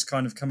he just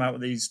kind of come out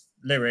with these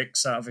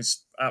lyrics out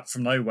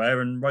from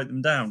nowhere and wrote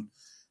them down.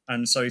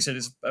 And so he said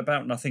it's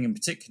about nothing in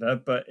particular,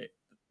 but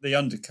the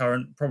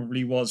undercurrent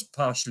probably was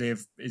partially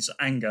of his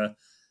anger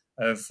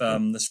of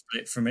the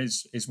split from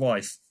his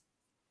wife.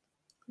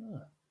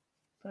 Oh,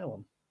 fair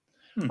one.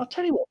 I'll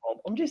tell you what, Rob,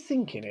 I'm just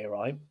thinking here,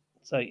 right?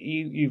 So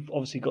you've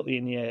obviously got the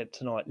In the Air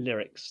Tonight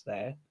lyrics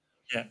there.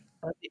 Yeah.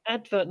 The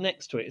advert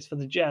next to it is for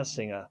the jazz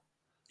singer.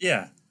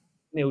 Yeah.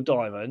 Neil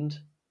Diamond,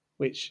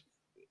 which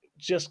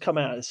just come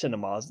out at the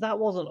cinemas. That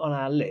wasn't on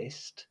our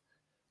list,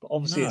 but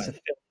obviously it's a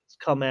film that's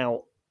come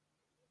out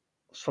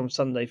from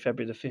Sunday,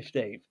 February the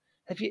 15th.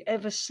 Have you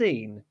ever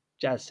seen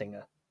Jazz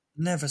Singer?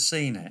 Never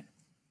seen it.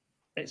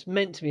 It's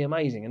meant to be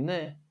amazing, isn't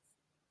it?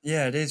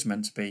 Yeah, it is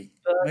meant to be.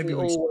 Maybe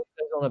always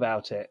goes on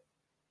about it.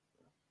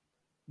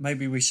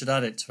 Maybe we should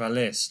add it to our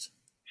list.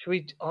 Should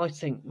we? I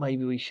think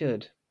maybe we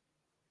should.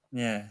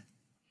 Yeah.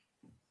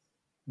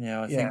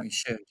 Yeah, I think we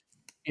should.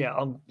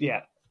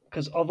 Yeah,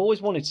 because I've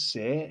always wanted to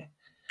see it.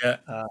 Yeah,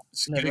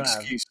 it's a good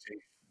excuse to.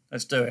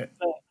 Let's do it.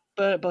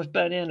 But both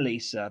Bernie and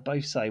Lisa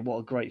both say what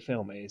a great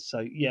film it is. So,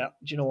 yeah,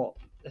 do you know what?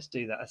 Let's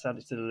do that. Let's add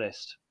it to the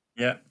list.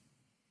 Yeah,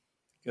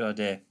 good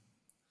idea.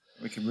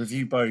 We can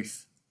review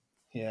both.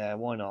 Yeah,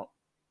 why not?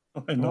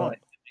 Why not? Right.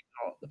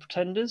 The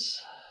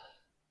Pretenders.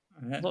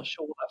 Yeah. I'm not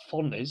sure what that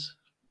font is.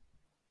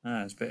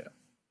 It's a bit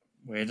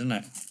weird, isn't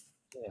it?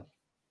 Yeah.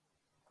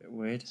 A bit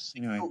weird.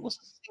 Anyway. What's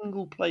a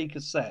single play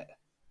cassette?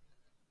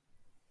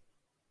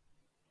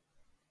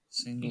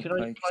 You can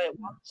only play it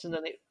once and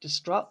then it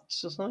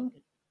destructs or something?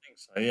 I think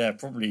so, yeah,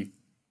 probably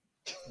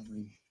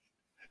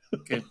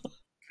good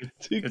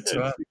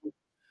to have.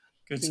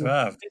 Good to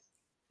have.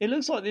 It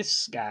looks like the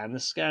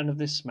scan of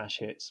this smash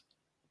hits.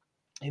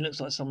 It looks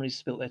like somebody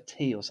spilt their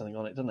tea or something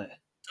on it, doesn't it?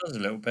 It does a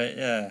little bit,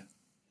 yeah.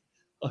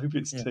 I hope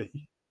it's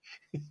tea.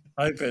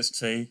 I hope it's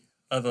tea.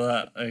 Other than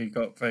that, I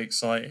got very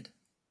excited.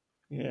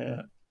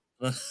 Yeah.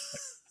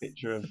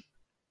 Picture of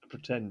the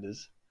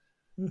Pretenders.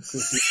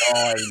 Chrissy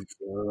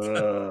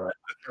God,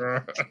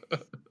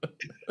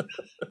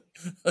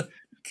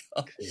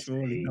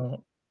 surely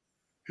not.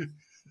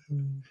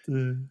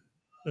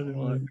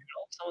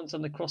 Someone's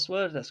done the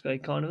crossword. That's very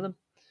kind of them.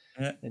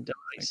 Yeah. And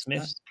W.H.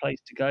 Smith's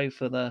place to go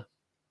for the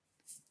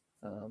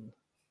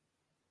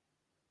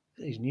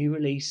these new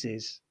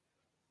releases.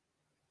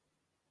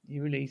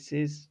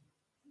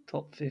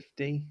 Top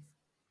 50.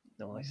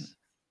 Nice.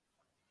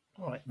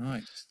 All right.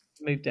 Nice.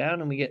 Move down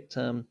and we get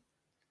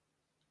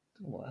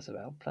what that's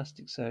about.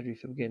 Plastic Surgery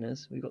for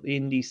Beginners. We've got the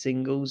indie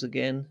singles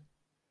again.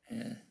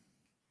 Yeah,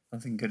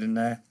 nothing good in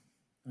there.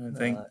 I don't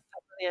think.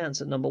 The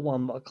ants at number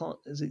 1, but I can't.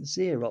 Is it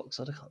Xerox?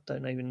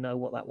 Don't even know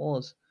what that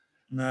was.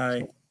 It's No,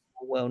 not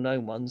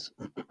well-known ones.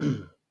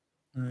 no,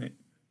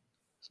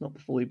 It's not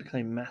before he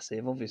became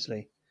massive,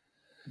 obviously.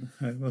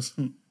 it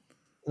wasn't.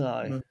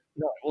 No, No.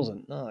 no, it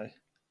wasn't. No,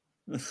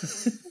 It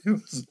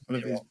wasn't one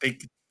of his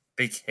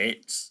big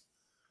hits.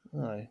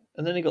 no.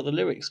 And then he got the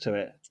lyrics to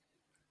it.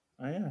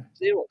 Oh yeah,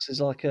 Xerox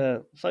is like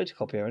a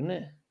photocopier, isn't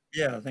it?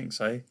 yeah, I think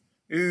so.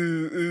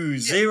 Ooh,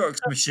 Xerox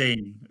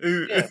machine.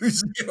 Ooh, Yeah.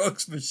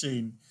 Xerox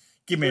machine.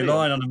 Give me a Brilliant.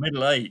 line on the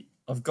middle 8.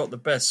 I've got the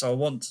best, so I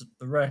want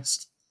the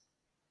rest.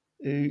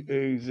 Ooh,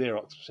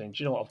 Xerox machine.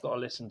 Do you know what? I've got to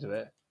listen to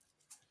it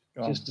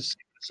Go on. just to see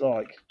what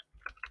it's like.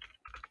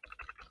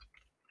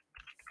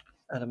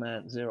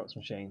 Adamant Xerox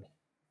machine.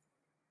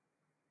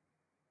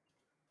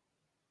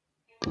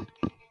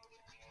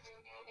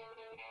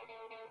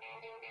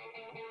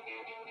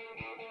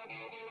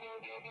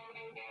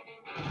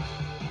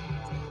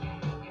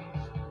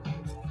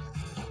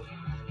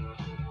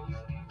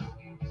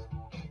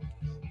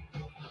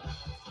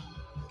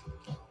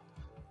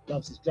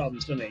 Loves his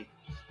drums, doesn't he?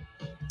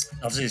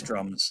 Loves his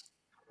drums.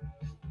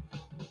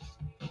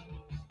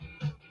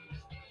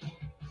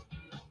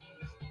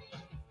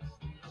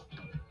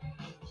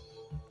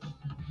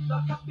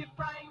 Lock up your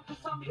brain, 'cause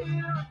I'm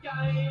here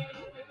again.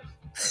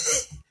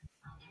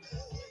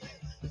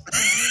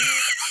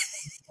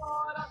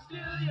 But I'm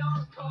still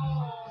your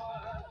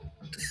core.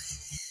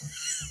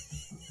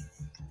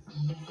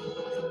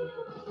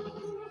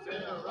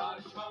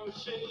 Xerox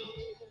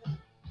machine.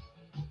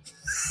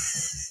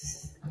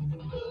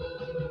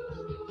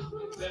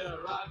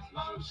 Xerox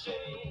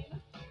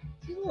machine.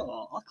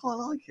 Oh, I quite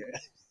like it.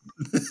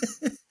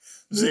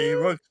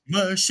 Xerox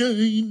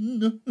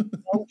machine.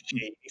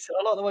 Mulchine.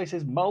 I like the way he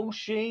says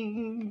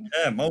Mulchine.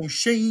 Yeah,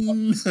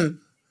 machine.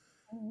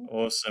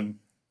 Awesome.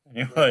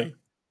 Anyway,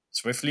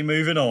 swiftly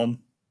moving on.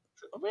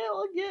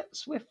 Well, yeah,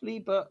 swiftly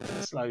but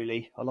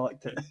slowly. I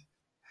liked it.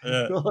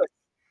 Yeah. Right.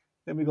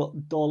 Then we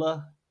got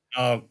Dollar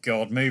Oh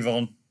God, move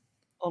on.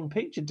 on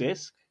picture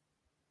disc.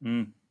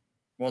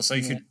 What? So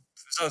you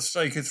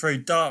Yeah. could throw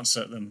darts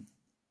at them?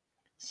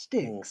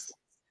 Sticks.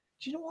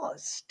 Do you know what?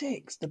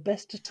 Sticks, the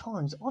best of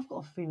times. I've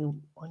got a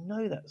feeling I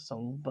know that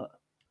song, but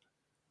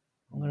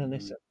I'm going to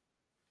listen.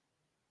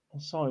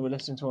 I'm sorry, we're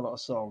listening to a lot of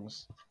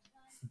songs.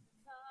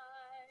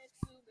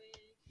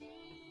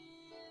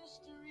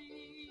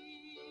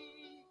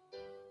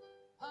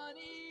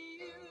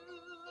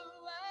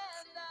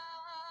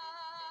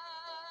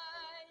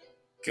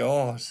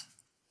 God.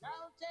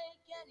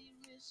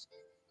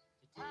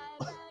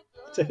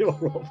 I'll tell you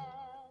what, Rob.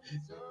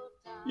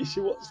 You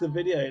should watch the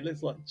video. It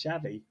looks like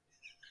Chavy.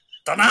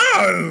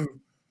 Dunno.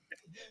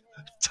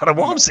 Don't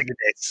know why I'm singing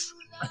this.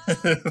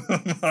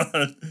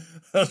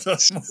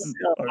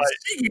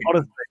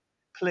 Honestly,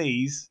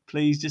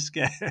 please just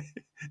get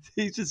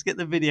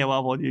the video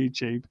up on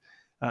YouTube,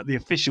 the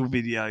official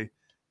video,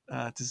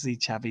 to see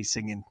Chavy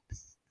singing.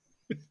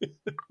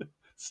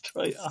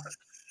 Straight up.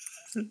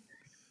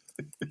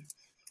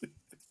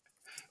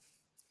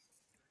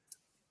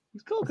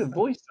 He's got a good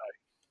voice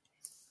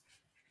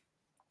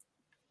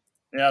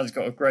though. Yeah, he's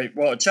got a great.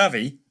 What,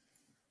 Chavy?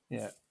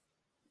 Yeah.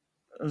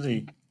 Has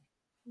he?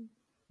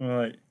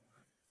 Right.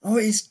 Oh,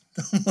 he's.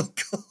 Oh my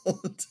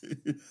God.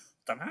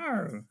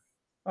 Dunno.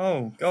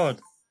 Oh God.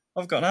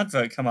 I've got an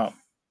advert come up.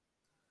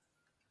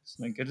 It's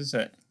no good, is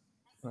it?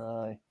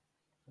 Aye.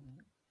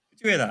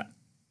 Did you hear that?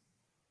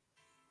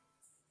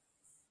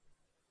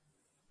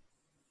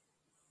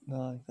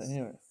 No, I don't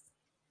hear it.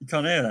 You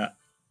can't hear that?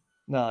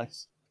 No.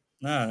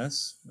 No,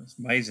 that's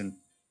amazing.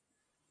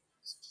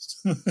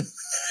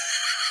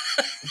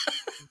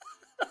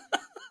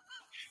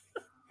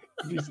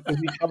 Has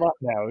he come up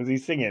now? Is he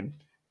singing?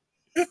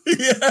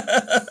 Yeah.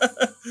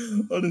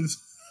 Honest.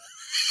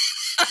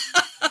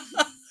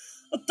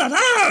 I don't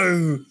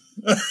know.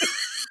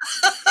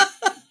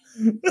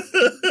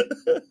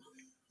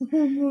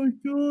 Oh my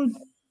God.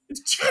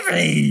 It's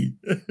Chavy.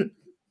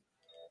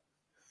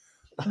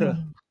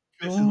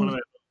 This is one of my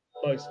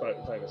most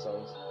favourite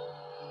songs.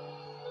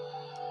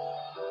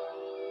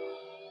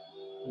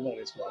 Not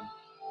this one.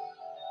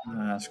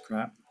 No, that's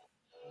crap.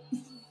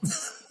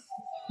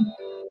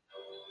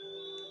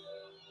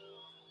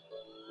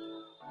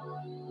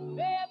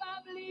 Babe,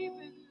 I'm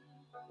leaving.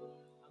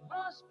 I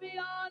must be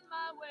on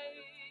my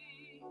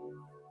way.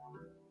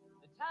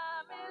 The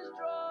time is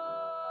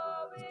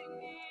drawing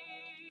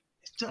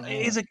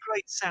near. It is a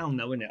great sound,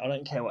 though, isn't it? I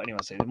don't care what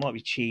anyone says. It might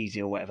be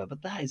cheesy or whatever,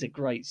 but that is a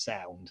great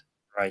sound.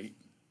 Great.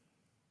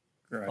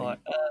 Like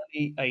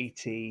early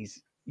 80s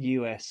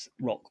US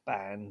rock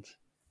band.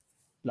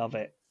 Love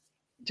it.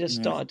 Just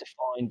started to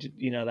find,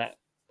 that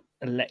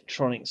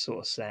electronic sort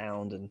of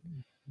sound. And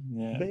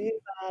babe,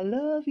 I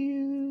love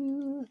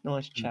you.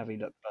 Nice Chavy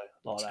look,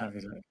 though. Like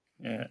Chavy that. look.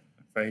 Yeah,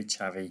 very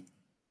Chavy.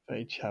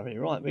 Very Chavy.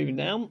 Right, moving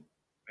down.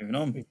 Moving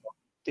on. We've got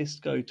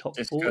Disco Top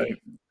Disco.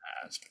 40.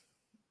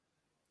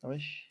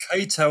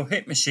 K-Tel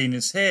Hit Machine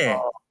is here.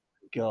 Oh,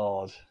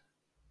 God.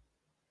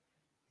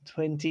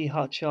 20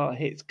 hot chart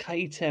hits.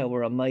 K-Tel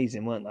were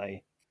amazing, weren't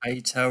they?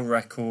 A-Tel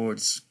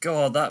Records.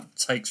 God, that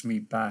takes me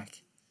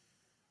back.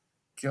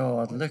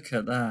 God, look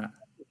at that.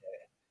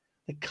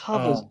 The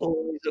covers Oh,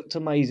 always looked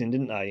amazing,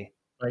 didn't they?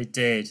 they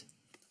did.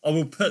 I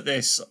will put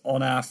this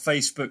on our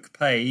Facebook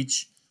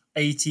page,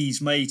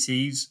 80s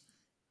Mateys.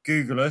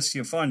 Google us,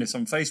 you'll find us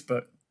on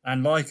Facebook,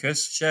 and like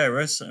us, share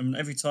us, and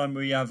every time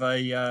we have a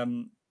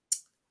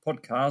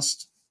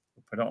podcast,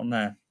 we'll put it on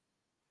there,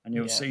 and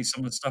you'll Yeah. see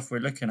some of the stuff we're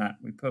looking at.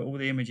 We put all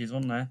the images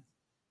on there,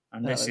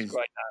 and That this was is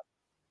great.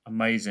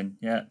 amazing.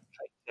 Yeah.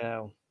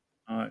 Now,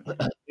 All right.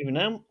 even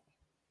now,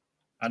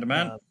 Adam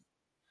Ant.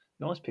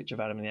 nice picture of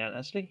Adam in the ant,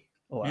 actually.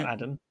 Or Yeah.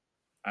 Adam.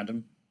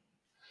 Adam.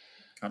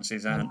 Can't see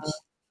his ants.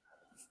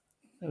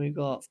 Then we've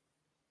got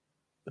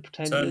The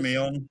Pretenders. Turn me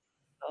on.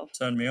 Love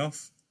Turn me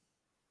off.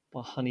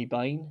 by Honey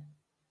Bane.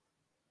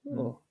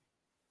 Oh,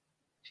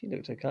 she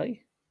looked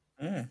okay.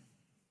 Yeah.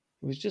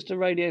 It was just a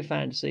radio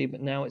fantasy,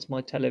 but now it's my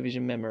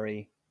television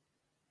memory.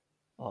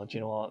 Oh, do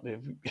you know what?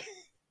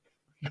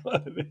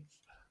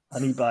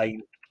 Honey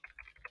Bane.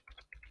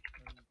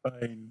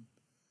 Bane.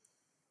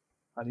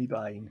 Honey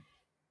Bane.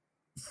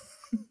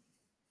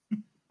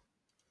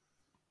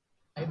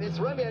 It's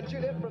Romeo and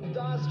Juliet from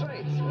Dire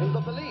Straits with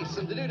the police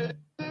and Bloody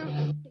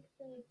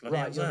Right,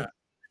 hell's you're that?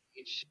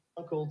 It's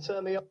Uncle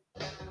Turn Me Up.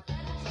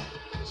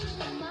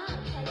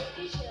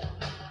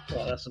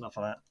 Right, that's enough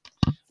of that.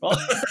 Right.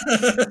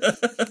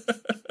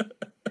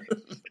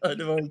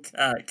 Load of old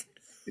cack.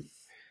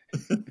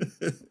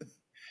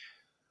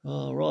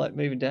 All right,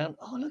 moving down.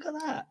 Oh, look at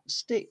that.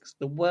 Styx,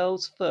 the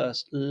world's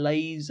first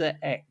laser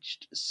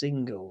etched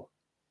single.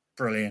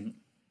 Brilliant.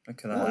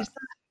 Look at What that. is that?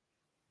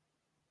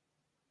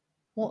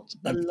 What's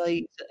a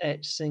laser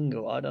etched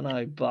single? I don't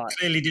know, but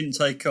Clearly didn't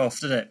take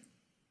off, did it?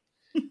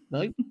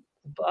 no.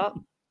 But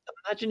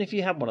imagine if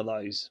you had one of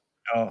those.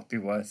 Oh, it'd be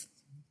worth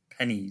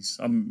pennies.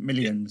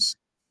 Millions.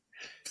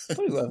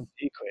 Probably worth a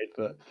few quid,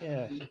 but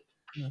yeah.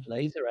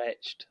 Laser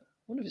etched. I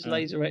wonder if it's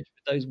laser etched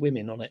with those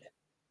women on it.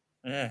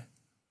 Yeah.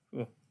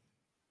 Cool.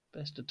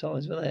 Best of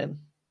times for them.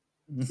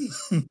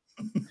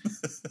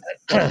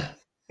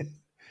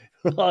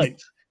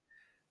 Right.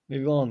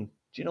 Move on.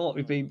 Do you know what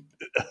we've been?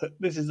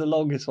 This is the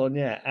longest one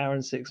yet. Hour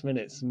and 6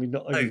 minutes, and we've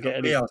not even get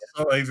any. We are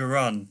so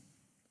overrun.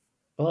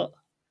 What?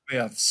 We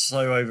are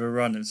so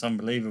overrun. It's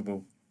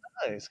unbelievable.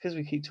 No, it's because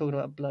we keep talking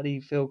about bloody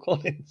Phil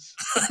Collins.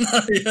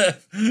 Yeah.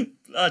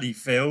 Bloody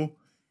Phil.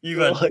 You've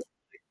Right.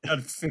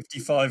 had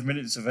 55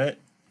 minutes of it.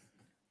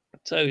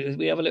 So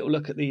we have a little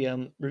look at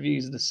the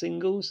reviews of the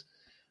singles.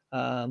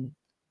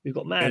 We've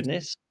got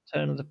Madness,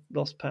 Turn of the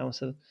Lost Power.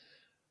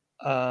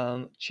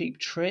 Cheap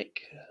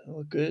Trick,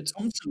 good.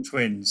 Thompson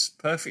Twins,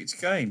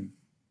 perfect game.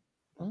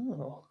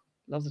 Oh,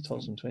 love the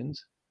Thompson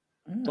Twins.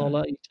 Yeah.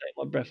 Dollar, You Take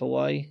My Breath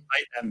Away.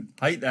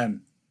 Hate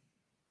them.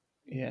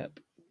 Yep.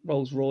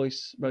 Rolls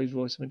Royce. I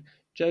mean,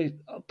 Joe,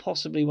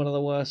 possibly one of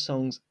the worst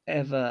songs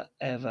ever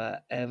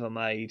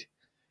made.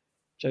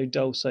 Joe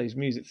Dulce's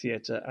Music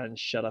Theatre and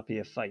Shut Up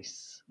Your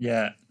Face.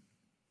 Yeah.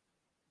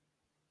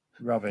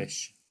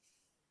 Rubbish.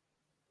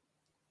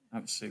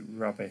 Absolute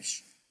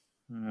rubbish.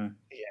 Yeah.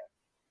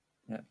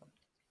 Yeah.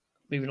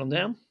 Moving on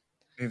down.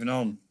 Moving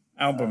on.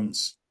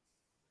 Albums.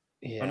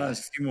 Yeah. I know there's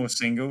a few more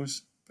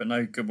singles, but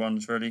no good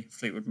ones really.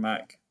 Fleetwood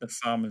Mac, The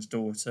Farmer's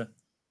Daughter.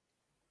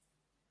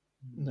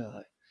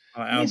 No.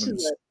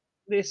 Albums.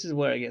 This is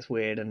where it gets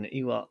weird, and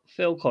you got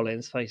Phil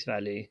Collins, face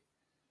value.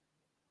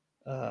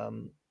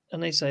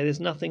 And they say there's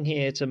nothing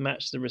here to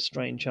match the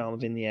restrained charm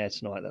of In the Air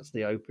Tonight. That's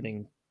the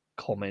opening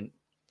comment.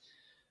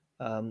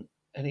 And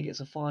he gets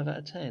a 5 out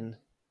of 10.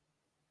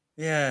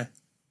 Yeah.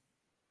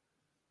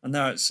 And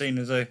now it's seen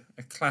as a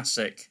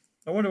classic.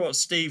 I wonder what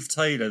Steve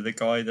Taylor, the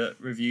guy that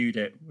reviewed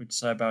it, would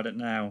say about it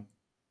now.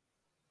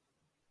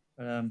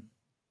 But,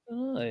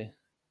 Oh.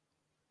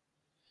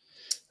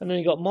 And then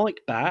you got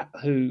Mike Batt,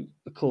 who,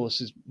 of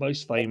course, is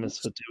most famous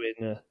for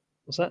doing...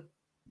 what's that?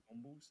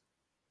 Wombles?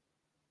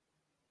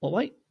 What,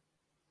 mate?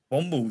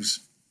 Wombles.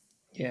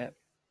 Yeah.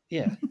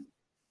 Yeah.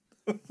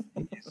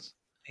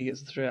 He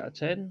gets a 3 out of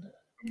 10.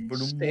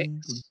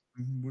 Styx,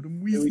 who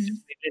we've just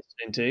been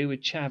listening to,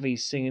 with Chavi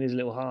singing his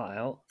little heart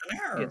out,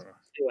 gets 2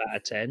 out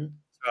of 10.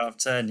 2 out of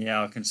 10,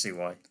 yeah, I can see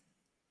why.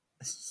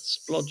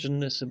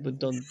 Splodginess of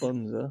Madonna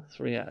Bunza,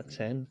 3 out of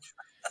 10.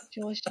 Do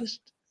you know, it's just...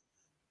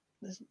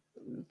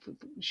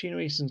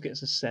 Sheena Easton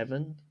gets a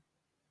 7.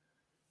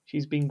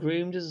 She's been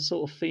groomed as a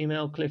sort of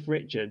female Cliff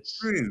Richards.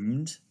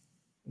 Groomed?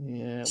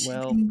 Yeah, She's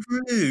well... been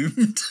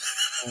groomed?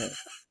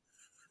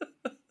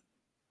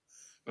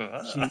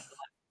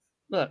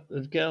 Look,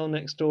 the girl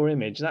next door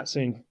image, that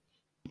soon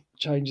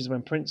changes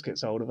when Prince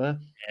gets hold of her.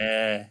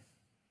 Yeah.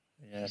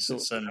 Yes, Sort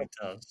it of certainly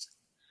does.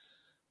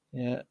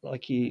 Yeah,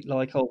 like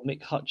old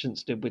Mick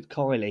Hutchence did with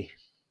Kylie.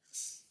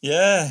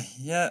 Yeah.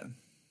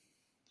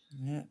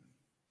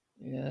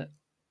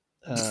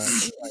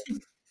 What's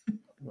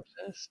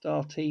that?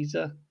 Star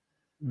teaser.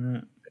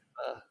 Yeah.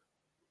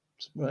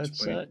 Word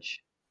That's weird.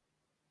 search.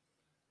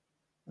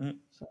 Yeah.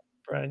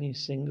 Brand new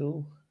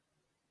single.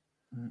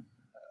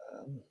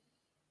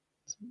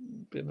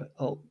 Bit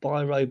of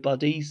Biro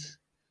Buddies.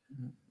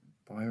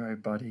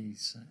 Biro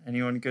Buddies.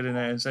 Anyone good in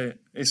there?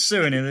 It's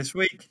Sue in here this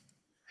week.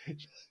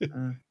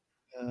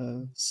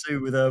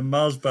 Sue with her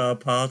Mars bar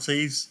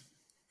parties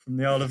from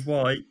the Isle of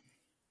Wight.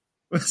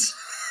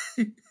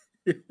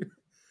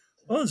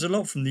 Oh, there's a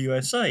lot from the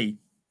USA.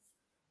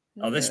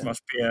 Oh, this Yeah.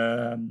 must be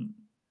I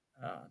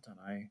don't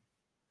know.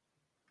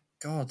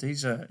 God,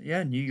 these are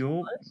New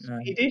York.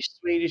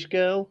 Swedish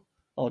girl.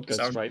 I'd go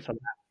Sounds- straight for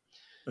that.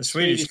 The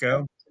Swedish girl.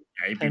 girl.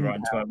 Yeah, you'd be right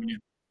into her, wouldn't you?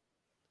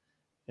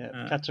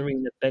 Yeah,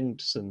 Katarina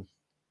Bengtsson.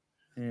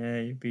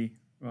 Yeah, you'd be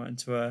right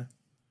into her.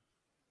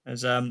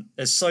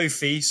 There's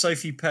Sophie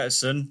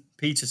Peterson,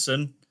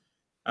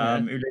 who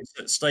lives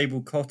at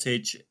Stable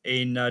Cottage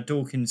in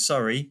Dorking,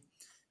 Surrey.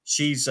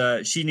 She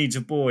needs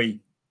a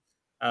boy,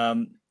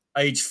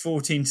 aged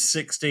 14 to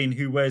 16,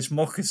 who wears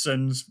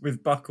moccasins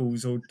with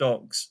buckles or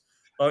docks,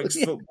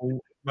 likes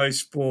football,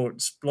 most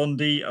sports,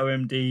 blondie,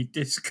 OMD,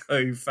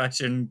 disco,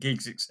 fashion,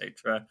 gigs,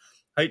 etc.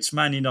 Hates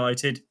Man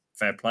United,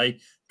 fair play,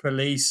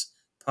 Police,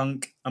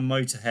 punk, and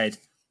Motorhead.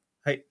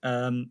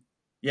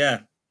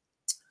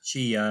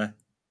 She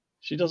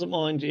doesn't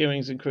mind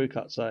earrings and crew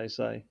cuts, I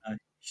say. No,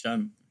 she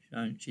don't.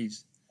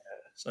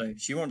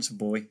 She wants a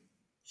boy.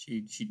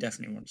 She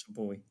definitely wants a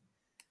boy.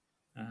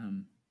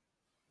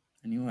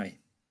 Anyway.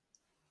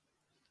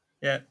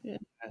 Yeah.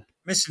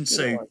 Missing Good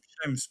Sue. one.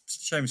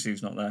 Shame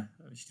Sue's not there.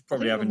 She's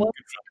probably I think having good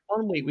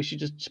one week we should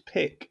just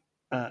pick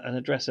an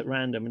address at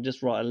random and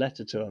just write a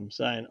letter to them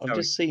saying, "I've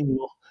just seen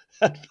your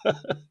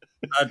advert."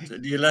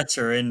 fun. Your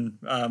letter in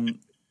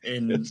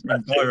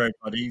Biro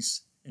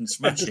Buddies in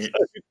Smash It.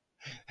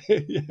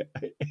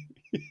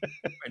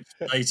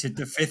 Dated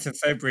the 5th of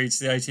February to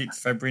the 18th of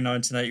February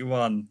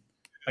 1981.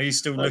 Are you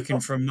still looking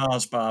for a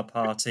Mars bar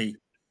party?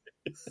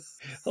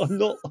 I'm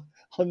not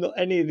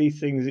any of these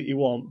things that you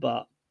want,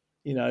 but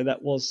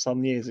that was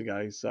some years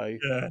ago, so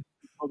Yeah.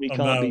 probably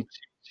can't be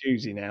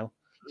choosy now.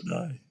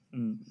 No.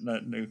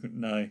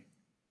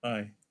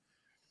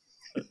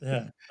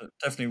 Yeah,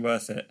 definitely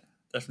worth it.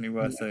 Definitely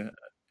worth a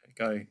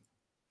go.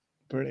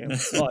 Brilliant.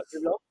 Right,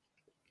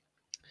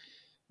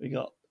 we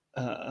got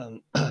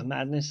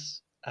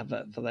Madness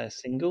advert for their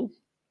single.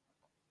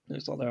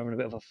 Looks like they're having a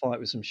bit of a fight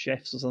with some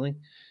chefs or something.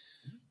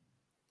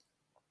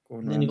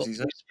 Gordon And then you've got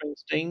Ramsay's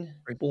Bruce Springsteen,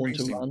 Born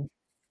to Run. Born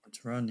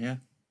to Run, yeah.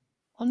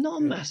 I'm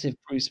not a massive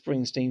Bruce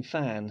Springsteen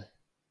fan.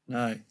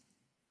 No.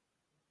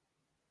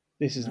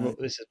 This is one of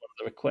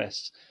the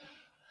requests.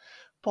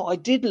 But I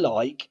did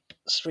like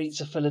Streets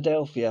of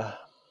Philadelphia.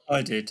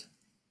 I did.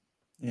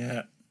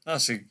 Yeah.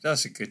 That's a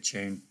good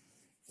tune.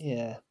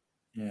 Yeah.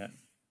 Yeah.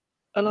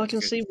 And I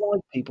can see why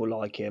people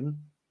like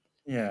him.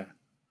 Yeah.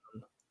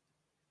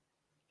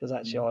 Because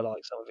actually I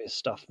like some of his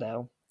stuff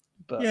now.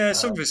 But yeah,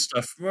 some of his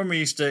stuff.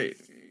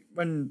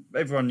 When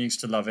everyone used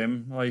to love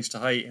him, I used to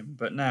hate him.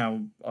 But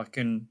now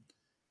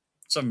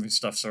some of his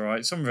stuff's all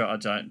right. Some of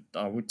it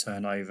I would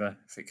turn over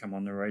if it come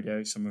on the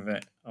radio. Some of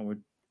it I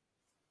would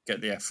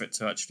get the effort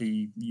to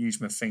actually use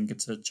my finger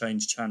to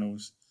change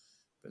channels.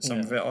 But some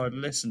of it I'd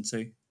listen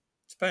to.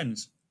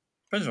 Depends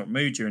what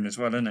mood you're in as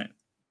well, isn't it?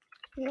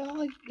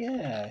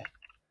 Yeah,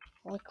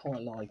 I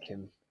quite like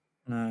him.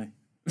 No.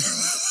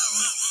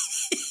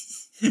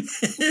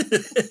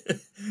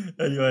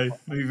 Anyway,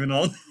 moving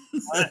on.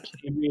 I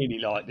actually really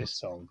like this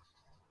song.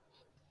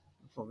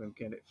 If I can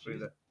get it through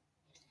that.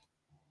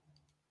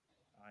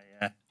 Oh,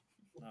 yeah.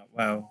 Oh,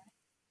 well.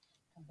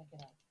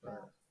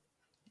 What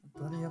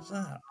bloody hell's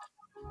that?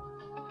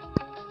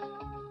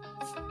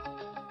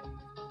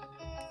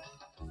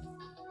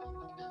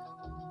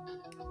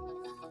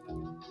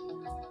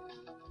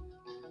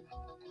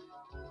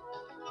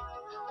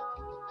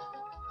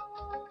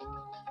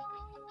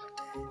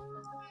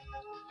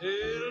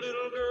 Hey,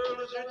 little girl,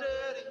 is your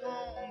daddy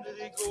home? Did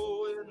he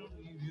go and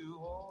leave you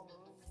all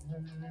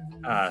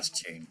alone? That's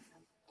tune.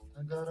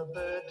 I got a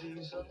bad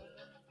desire.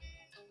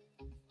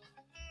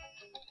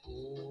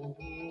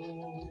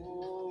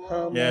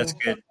 Yeah, it's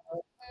good.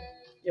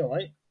 You all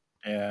right?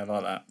 Yeah, I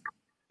like that.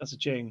 That's a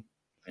tune.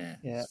 Yeah.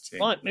 Yeah. It's a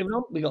tune. Right, moving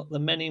on. We got the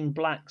Men in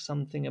Black,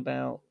 something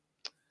about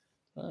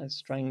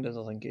Stranglers,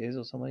 I think it is,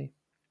 or something.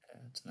 Yeah, I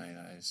don't know who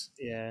that is.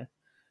 Yeah.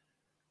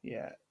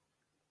 Yeah.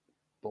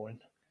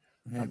 Boring.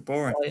 Yeah,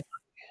 boring.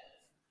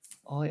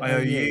 I I owe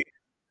you.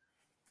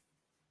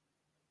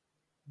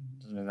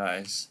 Don't know who that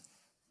is.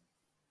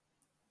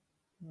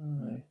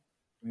 No.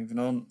 Moving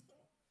on.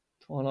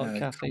 Twilight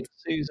Cafe.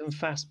 Susan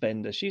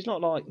Fassbender. She's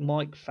not like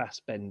Mike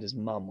Fassbender's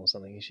mum or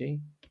something, is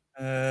she?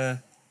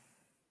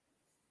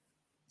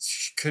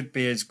 She could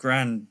be his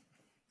grandmum.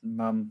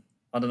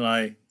 I don't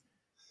know.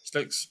 She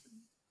looks.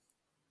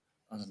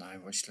 I don't know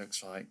what she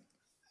looks like.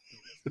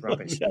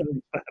 Rubbish. The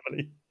Addams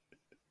Family.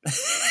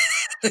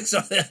 Looks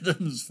like the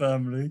Addams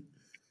Family.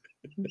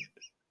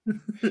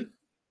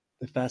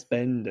 The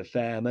Fassbender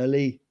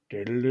family.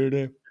 Right.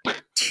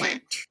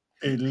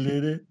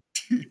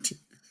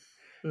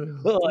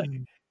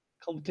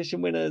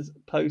 Competition winners,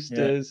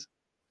 posters,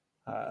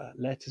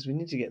 letters. We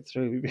need to get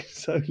through. We've been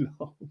so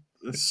long.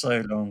 It's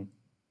so long.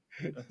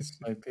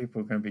 So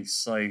people are going to be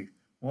so.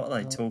 What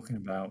are they talking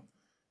about?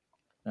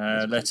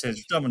 Letters.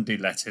 We don't want to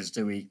do letters,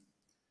 do we?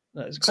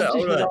 No, it's a So,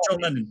 competition with John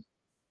Lennon.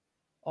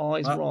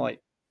 Eyes Huh?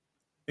 Right.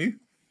 Who?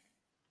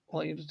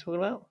 What are you talking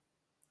about?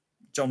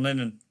 John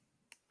Lennon.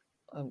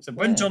 So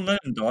Where? when John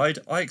Lennon died,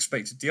 I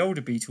expected the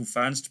older Beatle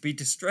fans to be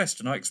distressed,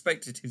 and I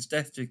expected his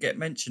death to get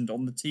mentioned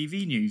on the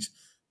TV news.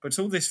 But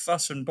all this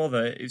fuss and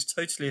bother is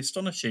totally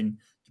astonishing,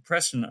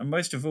 depressing, and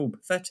most of all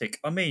pathetic.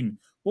 I mean,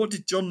 what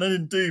did John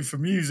Lennon do for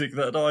music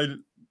that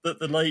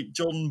the late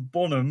John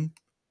Bonham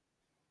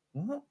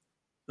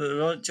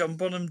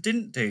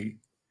didn't do?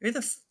 Who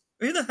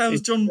the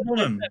hell's John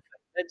Bonham?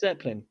 Led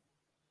Zeppelin.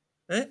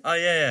 Eh? Oh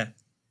yeah.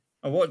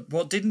 Oh,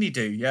 what didn't he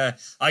do? Yeah.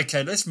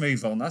 Okay, let's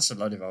move on. That's a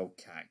load of old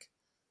cack.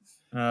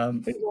 Whose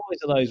eyes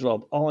are those,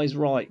 Rob? Eyes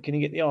Right. Can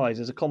you get the eyes?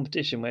 There's a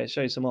competition where it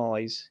shows some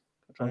eyes.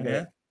 I'll try and get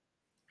it.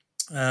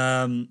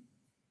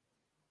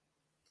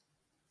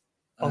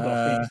 I've got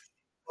a feeling.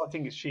 I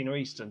think it's Sheena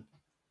Easton.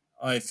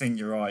 I think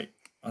you're right.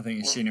 I think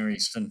it's Sheena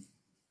Easton.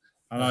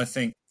 And I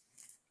think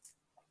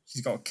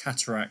she's got a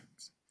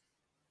cataract.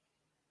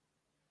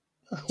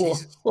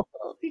 Jesus.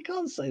 You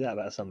can't say that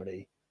about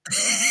somebody.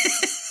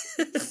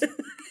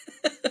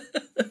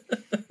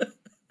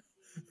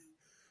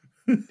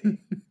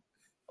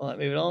 Right,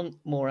 moving on.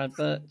 More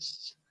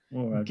adverts.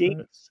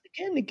 Gigs.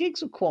 Again, the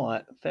gigs were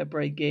quiet.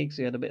 February gigs.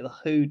 We had a bit of the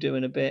Who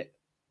doing a bit,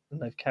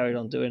 and they've carried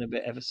on doing a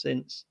bit ever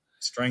since.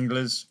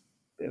 Stranglers.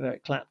 A bit of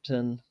Eric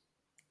Clapton.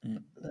 Yeah.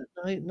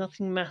 No,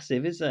 nothing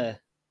massive, is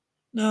there?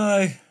 No.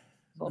 A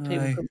lot of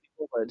people couldn't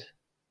be bothered.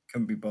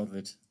 Couldn't be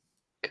bothered.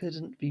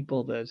 Couldn't be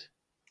bothered.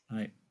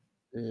 Right.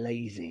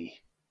 Lazy.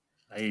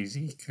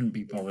 Couldn't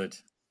be bothered.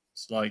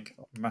 It's like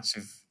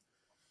massive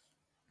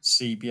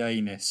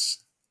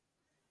CBA-ness.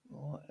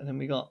 Right, and then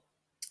we got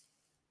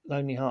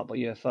Lonely Heart by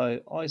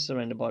UFO, I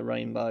Surrender by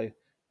Rainbow,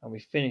 and we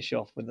finish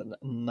off with an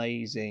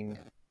amazing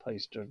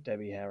poster of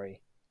Debbie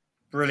Harry.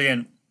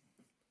 Brilliant.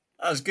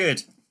 That was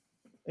good.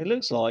 It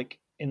looks like,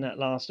 in that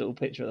last little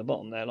picture at the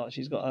bottom there, like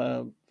she's got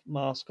a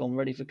mask on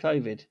ready for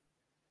COVID.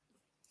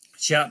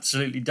 She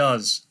absolutely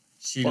does.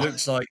 She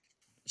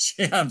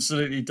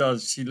absolutely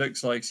does. She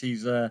looks like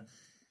she's...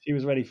 She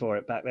was ready for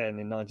it back then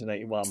in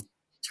 1981.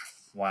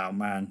 Wow,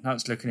 man.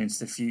 That's looking into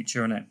the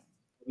future, isn't it?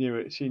 Knew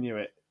it. She knew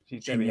it.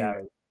 She's Debbie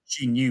Harry.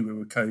 She knew we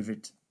were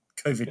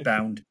COVID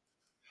bound.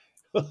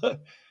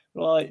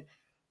 Right.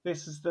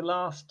 This is the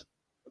last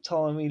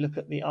time we look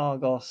at the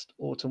Argos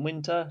Autumn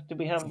Winter. Did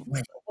we have...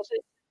 Was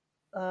it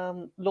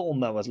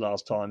lawnmowers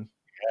last time?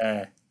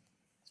 Yeah.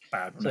 It's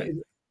bad, wasn't it?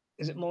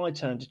 Is it my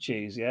turn to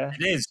choose, yeah?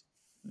 It is.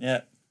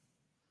 Yeah.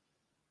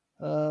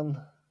 I'm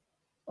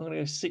going to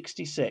go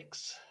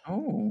 66.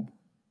 Oh.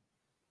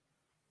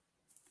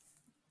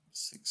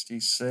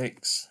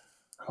 66.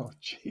 Oh,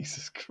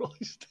 Jesus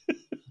Christ. Is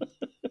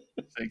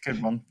it a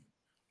good one?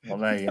 Well,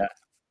 there you are.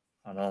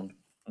 Hold on.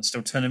 I'm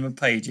still turning my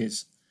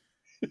pages.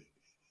 Oh,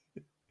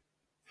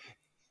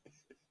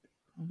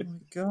 my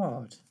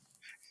God.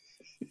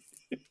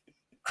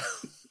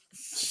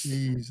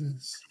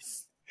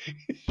 Jesus.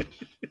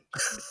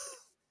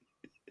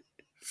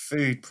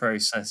 Food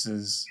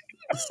processors.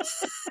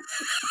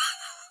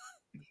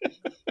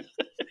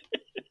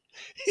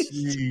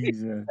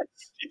 Jesus.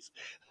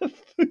 A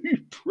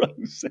food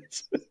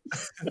processor.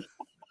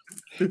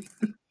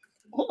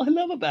 What I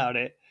love about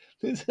it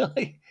is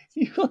like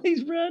you've got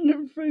these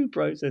random food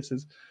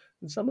processors,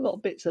 and some have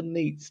got bits of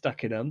meat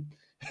stuck in them,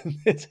 and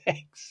there's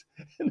eggs.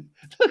 And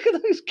look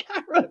at those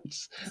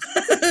carrots.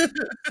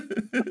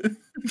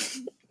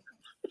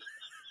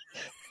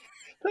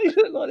 They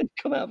look like they've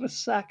come out of a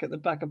sack at the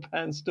back of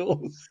Pan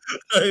stores.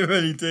 They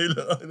really do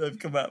look like they've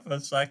come out of a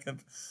sack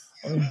of...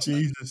 Oh,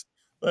 Jesus.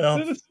 They are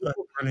brilliant.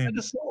 They're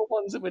the sort of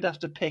ones that we'd have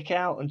to pick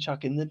out and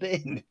chuck in the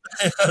bin.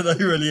 Yeah,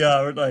 they really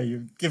are, aren't they?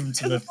 You give them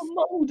to They're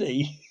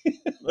mouldy.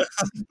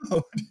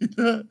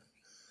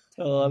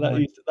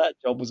 That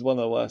job was one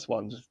of the worst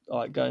ones,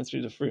 like going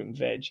through the fruit and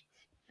veg.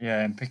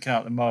 Yeah, and picking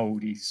out the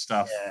mouldy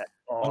stuff. Yeah.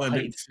 All the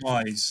little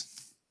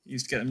flies. You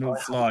used to get them little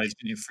flies,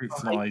 didn't you? Fruit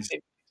flies.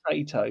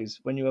 Potatoes,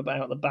 when you were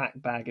about the back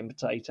bagging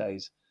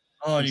potatoes.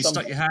 Oh, and you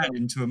stuck your hand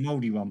into a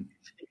mouldy one.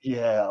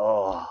 Yeah,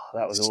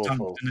 that was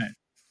awful. Didn't it?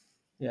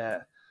 Yeah.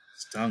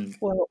 Stung.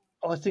 Well,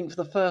 I think for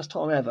the first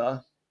time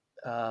ever,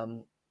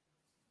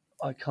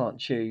 I can't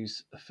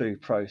choose a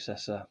food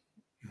processor.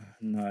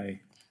 No.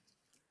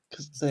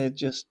 Because they're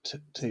just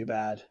too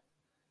bad.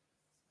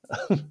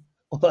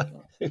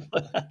 Although, if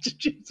I had to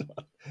choose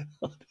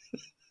one,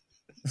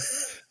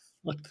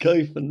 I'd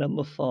go for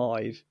number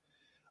 5.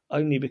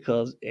 Only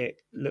because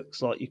it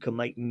looks like you can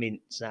make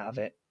mince out of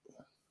it.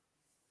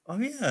 Oh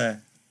yeah,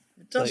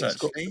 it does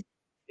actually.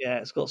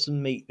 It's got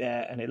some meat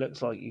there, and it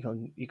looks like you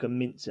can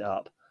mince it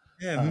up.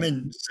 Yeah,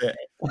 mince it,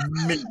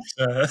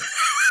 mincer.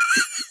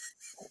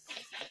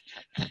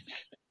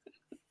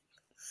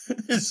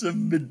 It's a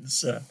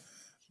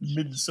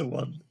mincer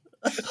one.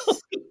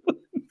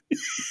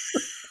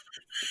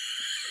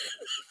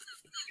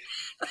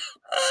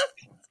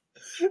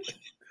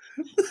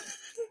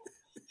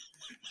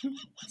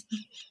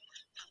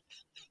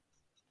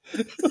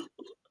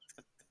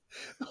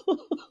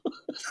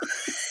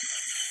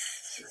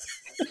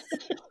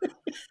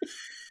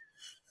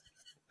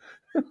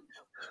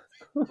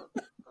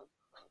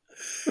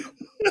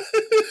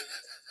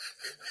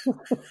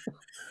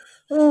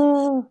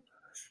 Oh,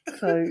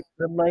 so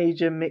the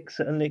major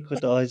mixer and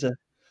liquidizer.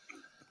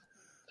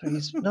 No,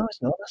 it's not.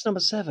 That's number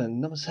 7.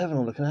 Number 7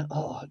 I'm looking at.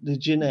 Oh, the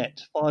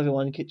Jeanette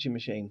 5-in-1 kitchen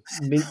machine.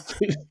 Mint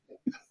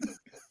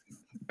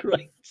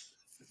grapes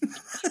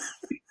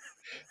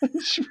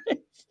and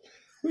shreds.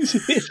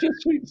 It's a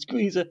sweet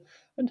squeezer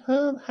and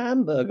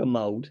hamburger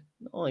mould.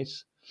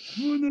 Nice.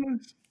 Oh,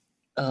 nice.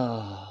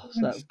 Oh,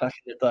 so that was back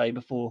in the day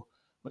before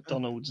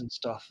McDonald's and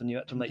stuff, and you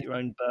had to make your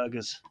own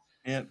burgers.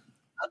 Yep.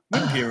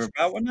 Wimpy are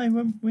about, weren't they?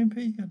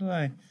 Wimpy? I don't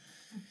know.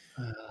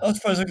 I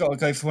suppose I've got to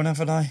go for one,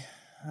 haven't I?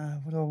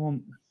 What do I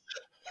want?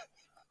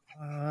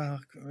 I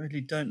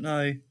really don't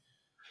know.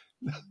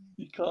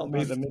 You can't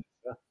beat the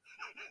mincer.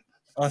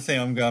 I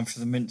think I'm going for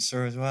the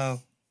mincer as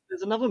well.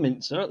 There's another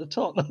mincer at the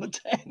top, number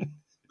 10.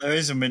 There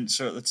is a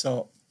mincer at the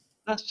top.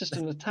 That's just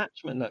an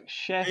attachment, look.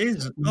 Chef. It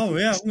is. Oh,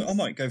 yeah, I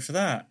might go for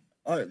that.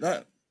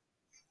 That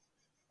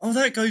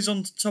goes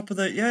on top of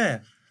the, yeah.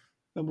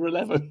 Number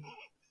 11.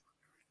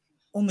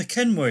 On the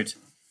Kenwood.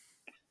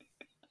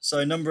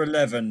 So number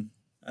 11,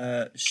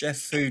 Chef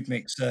Food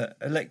Mixer,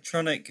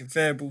 electronic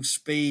variable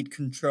speed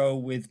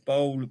control with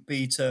bowl,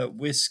 beater,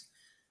 whisk,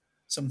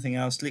 something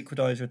else,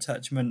 liquidizer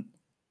attachment,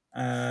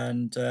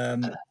 and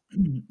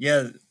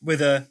yeah,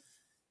 with a,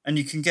 and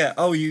you can get,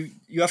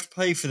 you have to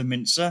pay for the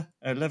mincer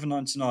at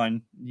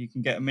 $11.99. You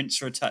can get a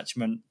mincer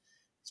attachment.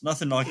 It's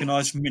nothing like a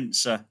nice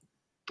mincer.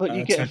 But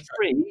you get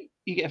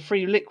a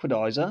free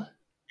liquidizer.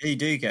 Yeah, you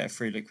do get a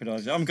free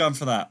liquidizer. I'm going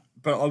for that,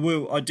 but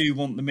I do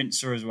want the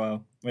mincer as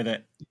well with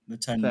it. The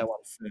 10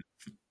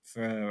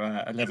 for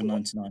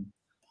 $11.99.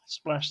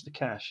 Splash the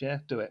cash, yeah,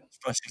 do it.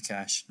 Splash the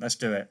cash. Let's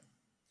do it.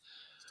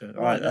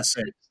 All right, that's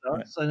it.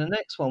 Right. So the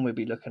next one we'll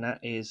be looking at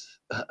is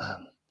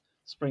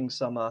Spring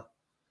Summer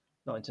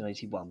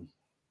 1981.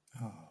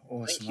 Oh,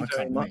 awesome! Thank you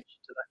very much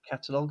to that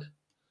catalogue.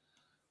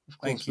 Of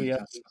course, we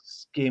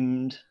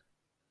skimmed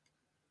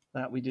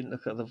that. We didn't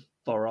look at the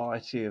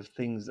variety of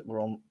things that were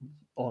on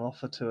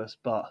offer to us,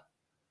 but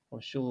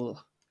I'm sure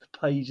the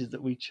pages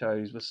that we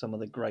chose were some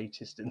of the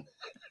greatest in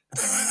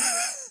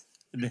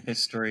in the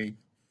history.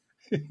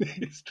 In the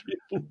history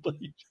of all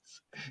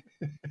pages.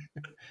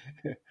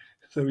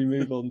 So we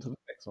move on to the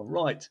next one.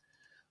 Right.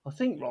 I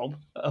think, Rob,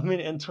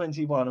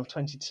 1:21 or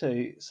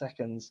 22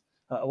 seconds,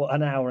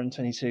 an hour and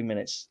 22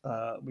 minutes,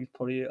 we've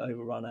probably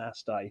overrun our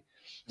stay.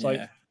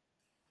 So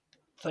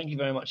thank you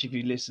very much if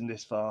you listened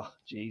this far.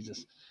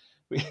 Jesus.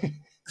 We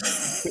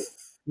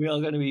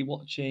are going to be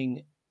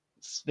watching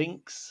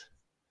Sphinx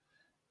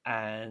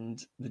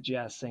and The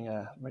Jazz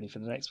Singer, ready for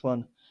the next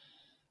one,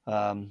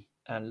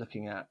 and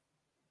looking at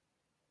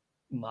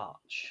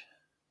March.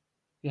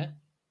 Yeah?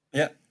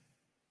 Yeah.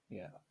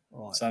 Yeah.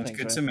 All right. Sounds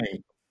good to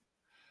me.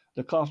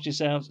 Look after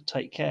yourselves.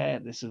 Take care.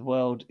 This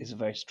world is a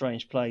very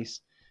strange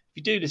place. If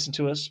you do listen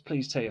to us,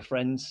 please tell your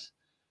friends.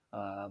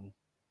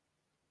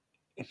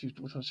 If you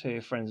want to tell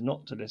your friends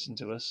not to listen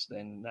to us,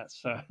 then that's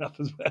fair enough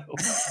as well.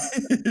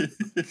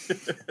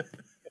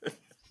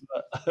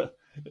 But,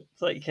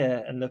 take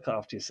care and look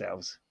after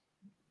yourselves.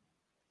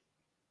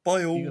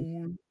 Bye all.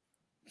 You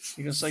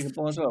going to say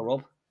goodbye as well,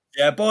 Rob?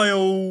 Yeah, bye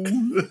all.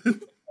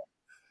 Good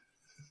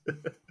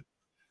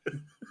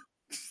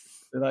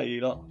night,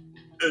 you lot.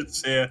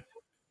 See ya.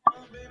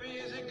 Baby,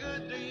 is it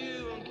good to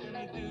you? And can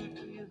he do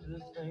to you the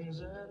things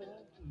that I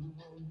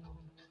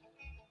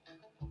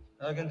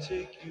do? I can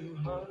take you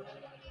home.